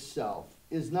parade itself,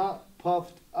 is not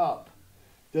puffed up,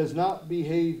 does not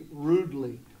behave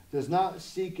rudely, does not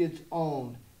seek its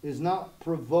own, is not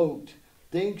provoked,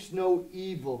 thinks no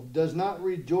evil, does not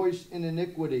rejoice in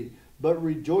iniquity, but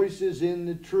rejoices in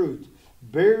the truth,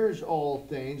 bears all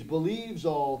things, believes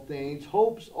all things,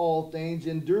 hopes all things,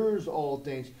 endures all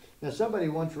things. Now somebody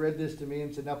once read this to me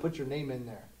and said, now put your name in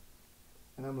there.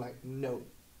 And I'm like, no.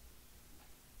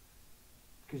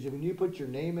 Because when you put your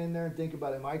name in there and think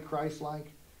about, am I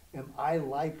Christ-like? Am I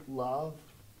like love?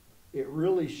 It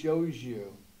really shows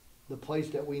you the place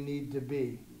that we need to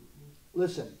be.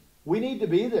 Listen, we need to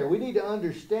be there. We need to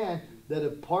understand that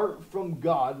apart from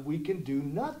God, we can do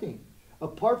nothing.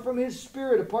 Apart from His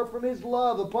Spirit, apart from His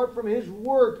love, apart from His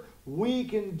work, we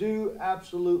can do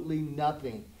absolutely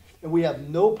nothing. And we have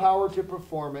no power to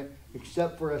perform it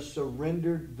except for a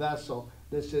surrendered vessel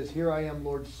that says, here I am,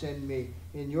 Lord, send me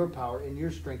in your power, in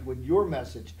your strength, with your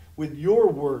message, with your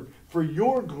word, for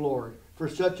your glory, for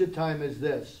such a time as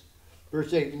this.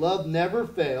 Verse 8, love never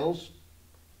fails.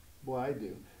 Boy, I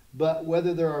do. But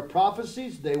whether there are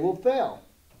prophecies, they will fail.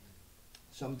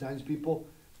 Sometimes people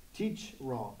teach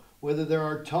wrong. Whether there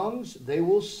are tongues, they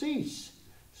will cease.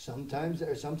 Sometimes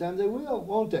they will,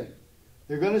 won't they?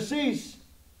 They're going to cease.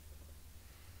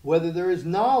 Whether there is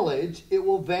knowledge, it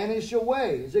will vanish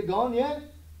away. Is it gone yet?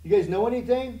 You guys know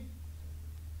anything?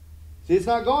 See, it's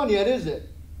not gone yet, is it?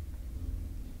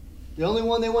 The only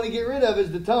one they want to get rid of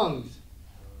is the tongues.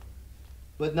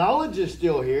 But knowledge is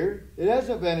still here. It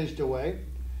hasn't vanished away.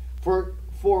 For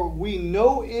we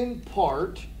know in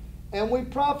part, and we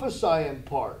prophesy in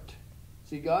part.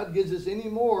 See, God gives us any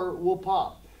more, we'll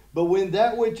pop. But when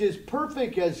that which is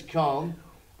perfect has come,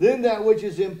 then that which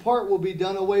is in part will be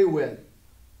done away with.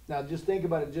 Now, just think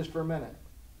about it just for a minute.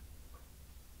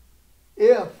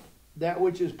 If that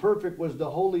which is perfect was the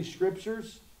Holy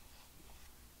Scriptures,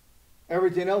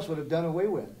 everything else would have done away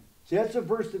with. See, that's a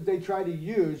verse that they try to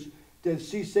use to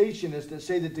cessationists that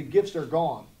say that the gifts are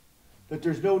gone. That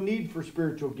there's no need for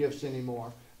spiritual gifts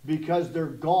anymore because they're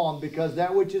gone. Because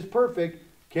that which is perfect,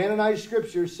 canonized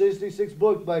Scripture, 66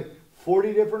 books by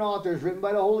 40 different authors written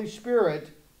by the Holy Spirit,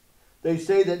 they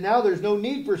say that now there's no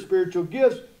need for spiritual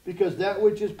gifts because that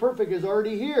which is perfect is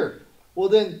already here. Well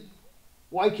then,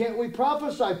 why can't we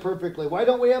prophesy perfectly? Why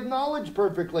don't we have knowledge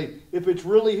perfectly if it's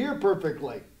really here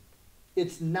perfectly?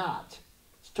 It's not.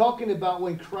 It's talking about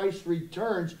when Christ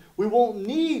returns, we won't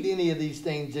need any of these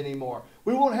things anymore.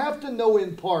 We won't have to know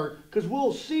in part because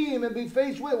we'll see Him and be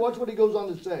faced with. Watch what he goes on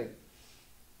to say.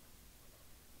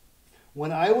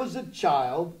 When I was a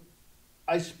child,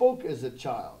 I spoke as a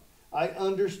child. I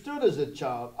understood as a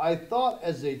child. I thought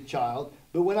as a child.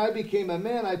 But when I became a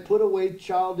man, I put away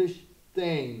childish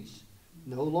things.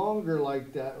 No longer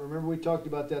like that. Remember we talked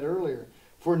about that earlier.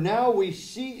 For now we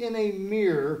see in a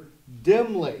mirror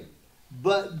dimly,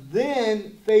 but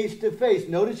then face to face.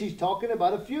 Notice he's talking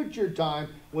about a future time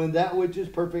when that which is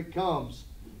perfect comes.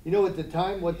 You know at the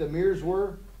time what the mirrors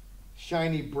were?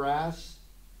 Shiny brass.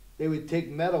 They would take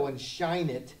metal and shine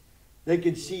it. They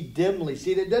could see dimly.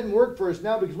 See, that doesn't work for us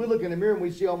now because we look in the mirror and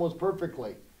we see almost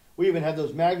perfectly. We even have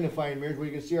those magnifying mirrors where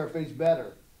you can see our face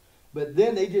better. But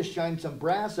then they just shine some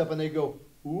brass up and they go,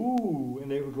 ooh, and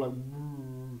they would go like,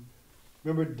 ooh.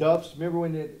 Remember Duffs? Remember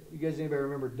when you guys, anybody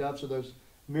remember Duffs, or those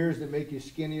mirrors that make you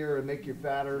skinnier or make you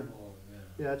fatter? Oh,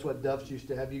 Yeah, that's what Duffs used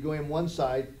to have. You go in one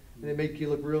side and they make you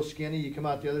look real skinny. You come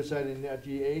out the other side and after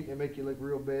you ate, they make you look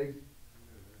real big.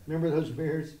 Remember those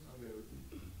mirrors?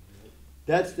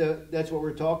 That's what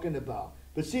we're talking about.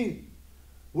 But see,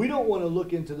 we don't want to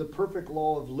look into the perfect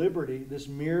law of liberty, this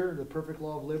mirror, the perfect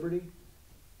law of liberty,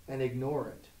 and ignore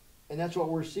it. And that's what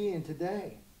we're seeing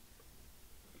today.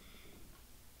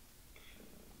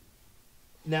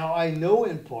 Now, I know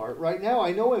in part. Right now,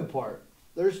 I know in part.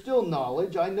 There's still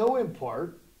knowledge. I know in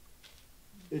part.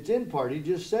 It's in part. He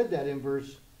just said that in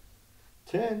verse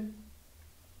 10,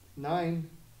 9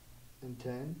 and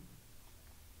 10.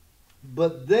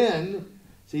 But then,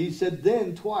 see, he said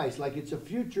then twice, like it's a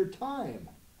future time.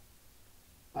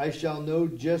 I shall know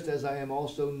just as I am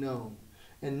also known.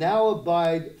 And now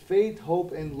abide faith,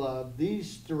 hope, and love,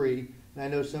 these three. And I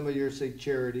know some of you say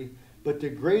charity, but the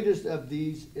greatest of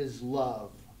these is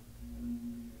love.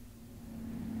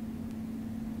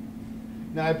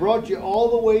 Now I brought you all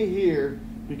the way here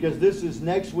because this is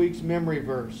next week's memory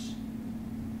verse.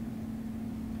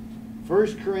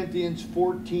 1 Corinthians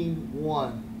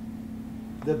 14:1.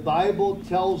 The Bible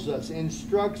tells us,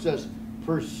 instructs us,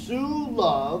 pursue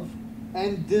love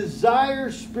and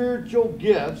desire spiritual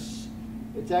gifts.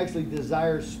 It's actually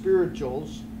desire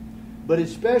spirituals, but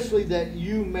especially that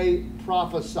you may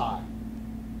prophesy.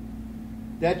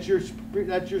 That's your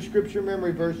scripture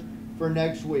memory verse for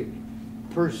next week.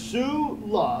 Pursue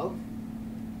love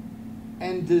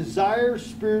and desire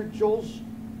spirituals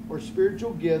or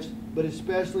spiritual gifts, but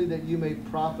especially that you may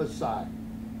prophesy.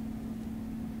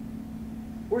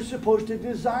 We're supposed to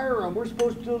desire them. We're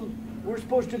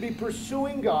supposed to be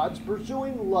pursuing God's,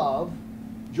 pursuing love,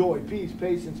 joy, peace,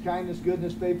 patience, kindness,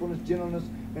 goodness, faithfulness, gentleness,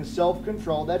 and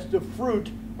self-control. That's the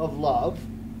fruit of love,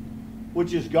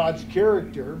 which is God's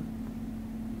character.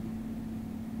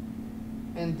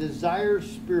 And desire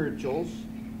spirituals.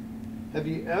 Have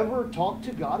you ever talked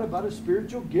to God about a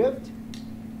spiritual gift?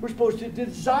 We're supposed to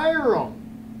desire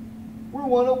them. We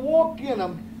want to walk in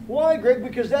them. Why, Greg?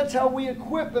 Because that's how we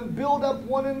equip and build up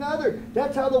one another.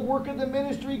 That's how the work of the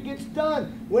ministry gets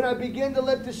done. When I begin to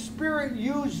let the Spirit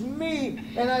use me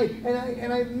and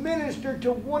I minister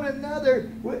to one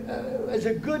another as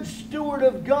a good steward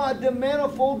of God, the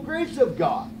manifold grace of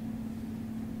God.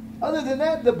 Other than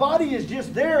that, the body is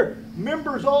just there.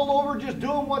 Members all over just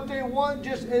doing what they want,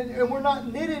 and we're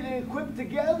not knitted and equipped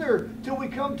together till we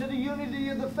come to the unity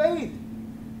of the faith.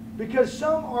 Because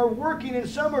some are working and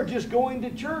some are just going to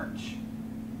church.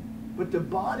 But the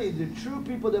body, the true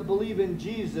people that believe in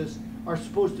Jesus, are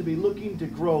supposed to be looking to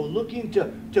grow, looking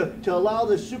to allow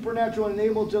the supernatural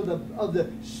enablement of the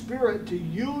Spirit to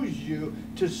use you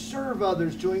to serve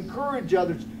others, to encourage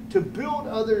others, to build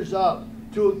others up,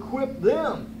 to equip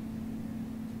them.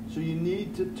 So you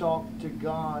need to talk to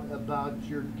God about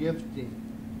your gifting.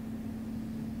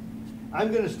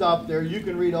 I'm going to stop there. You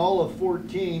can read all of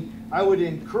 14. I would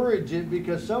encourage it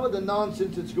because some of the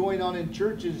nonsense that's going on in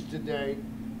churches today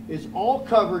is all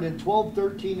covered in 12,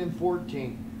 13, and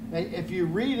 14. And if you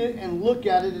read it and look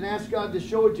at it and ask God to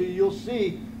show it to you, you'll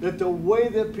see that the way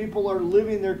that people are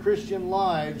living their Christian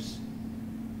lives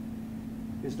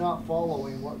is not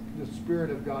following what the Spirit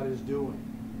of God is doing.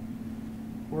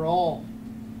 We're all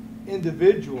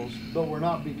individuals, but we're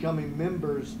not becoming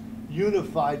members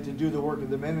unified to do the work of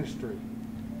the ministry.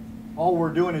 All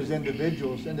we're doing is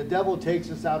individuals, and the devil takes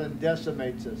us out and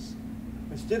decimates us.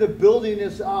 Instead of building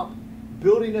us up,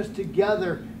 building us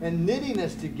together and knitting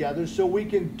us together so we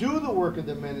can do the work of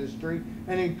the ministry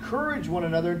and encourage one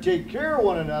another and take care of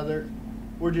one another,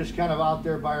 we're just kind of out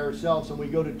there by ourselves, and we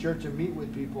go to church and meet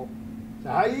with people. So,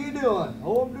 how you doing?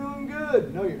 Oh, I'm doing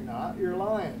good. No, you're not. You're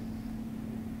lying.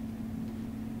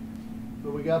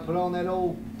 But we got to put on that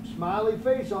old smiley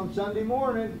face on Sunday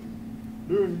morning.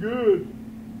 Doing good.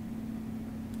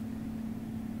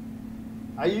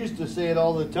 I used to say it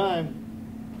all the time.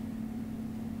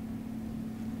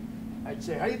 I'd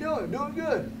say, how you doing? Doing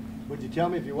good. Would you tell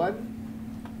me if you wasn't?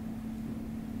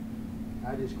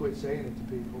 I just quit saying it to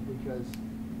people because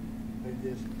they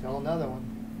just tell another one.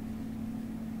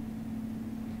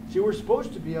 See, we're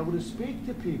supposed to be able to speak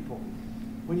to people.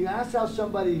 When you ask how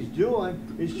somebody's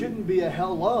doing, it shouldn't be a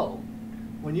hello.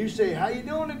 When you say, how you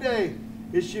doing today?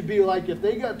 It should be like if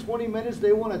they got 20 minutes,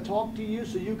 they want to talk to you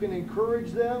so you can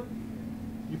encourage them,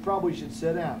 you probably should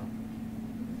sit down.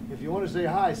 If you want to say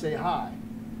hi, say hi.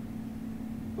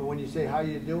 But when you say, how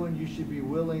you doing, you should be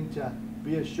willing to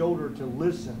be a shoulder to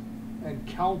listen and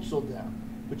counsel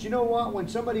them. But you know what? When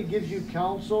somebody gives you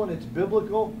counsel and it's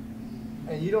biblical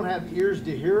and you don't have ears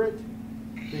to hear it,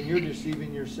 then you're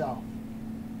deceiving yourself.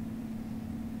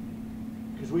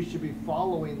 Because we should be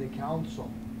following the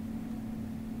counsel.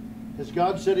 Has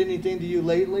God said anything to you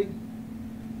lately?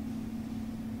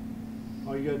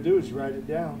 All you got to do is write it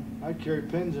down. I carry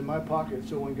pens in my pocket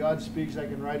so when God speaks, I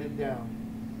can write it down.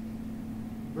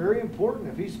 Very important.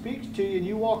 If He speaks to you and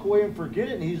you walk away and forget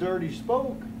it and He's already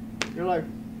spoke, you're like,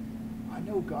 I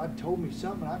know God told me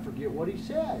something, I forget what He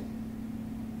said.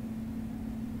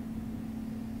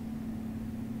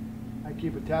 I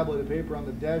keep a tablet of paper on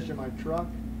the dash of my truck.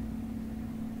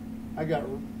 I got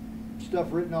stuff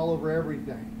written all over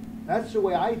everything. That's the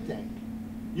way I think.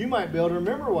 You might be able to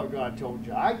remember what God told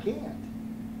you. I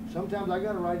can't. Sometimes I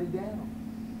got to write it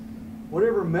down.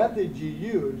 Whatever method you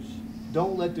use,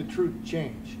 don't let the truth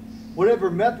change.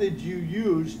 Whatever method you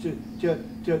use to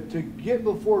get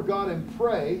before God and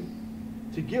pray,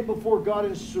 to get before God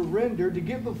and surrender, to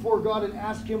get before God and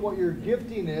ask Him what your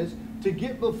gifting is, to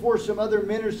get before some other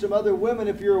men or some other women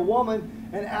if you're a woman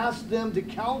and ask them to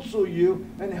counsel you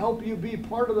and help you be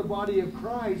part of the body of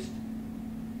Christ,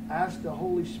 ask the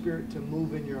Holy Spirit to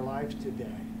move in your life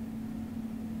today.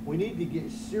 We need to get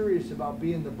serious about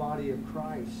being the body of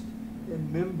Christ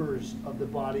and members of the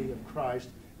body of Christ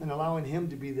and allowing Him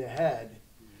to be the head,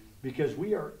 because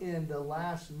we are in the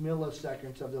last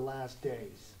milliseconds of the last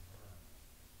days.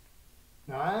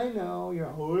 Now I know,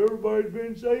 everybody's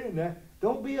been saying that.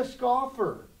 Don't be a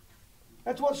scoffer.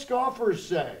 That's what scoffers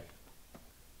say.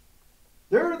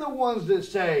 They're the ones that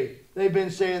say they've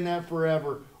been saying that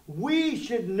forever. We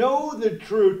should know the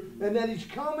truth and that He's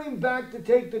coming back to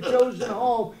take the chosen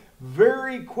home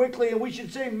very quickly. And we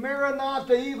should say,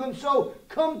 Maranatha, even so,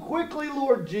 come quickly,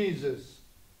 Lord Jesus.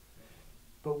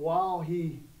 But while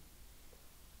He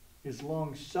is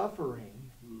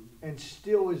long-suffering and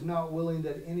still is not willing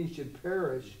that any should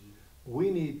perish,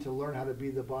 we need to learn how to be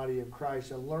the body of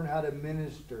Christ and learn how to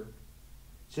minister.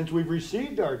 Since we've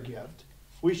received our gift,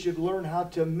 we should learn how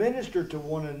to minister to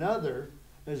one another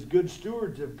as good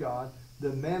stewards of God, the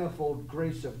manifold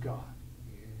grace of God.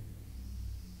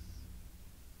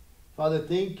 Father,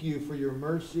 thank You for Your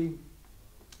mercy.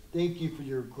 Thank You for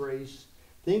Your grace.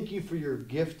 Thank You for Your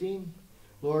gifting.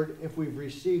 Lord, if we've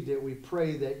received it, we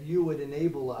pray that You would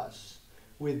enable us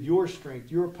with Your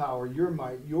strength, Your power, Your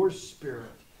might, Your Spirit,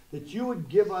 that You would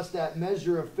give us that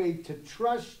measure of faith to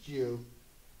trust You,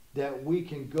 that we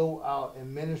can go out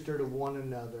and minister to one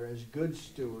another as good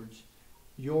stewards,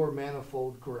 Your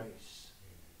manifold grace.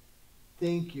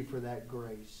 Thank You for that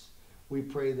grace. We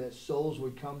pray that souls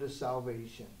would come to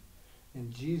salvation.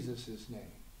 In Jesus' name,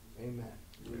 amen.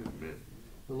 Amen.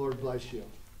 The Lord bless you.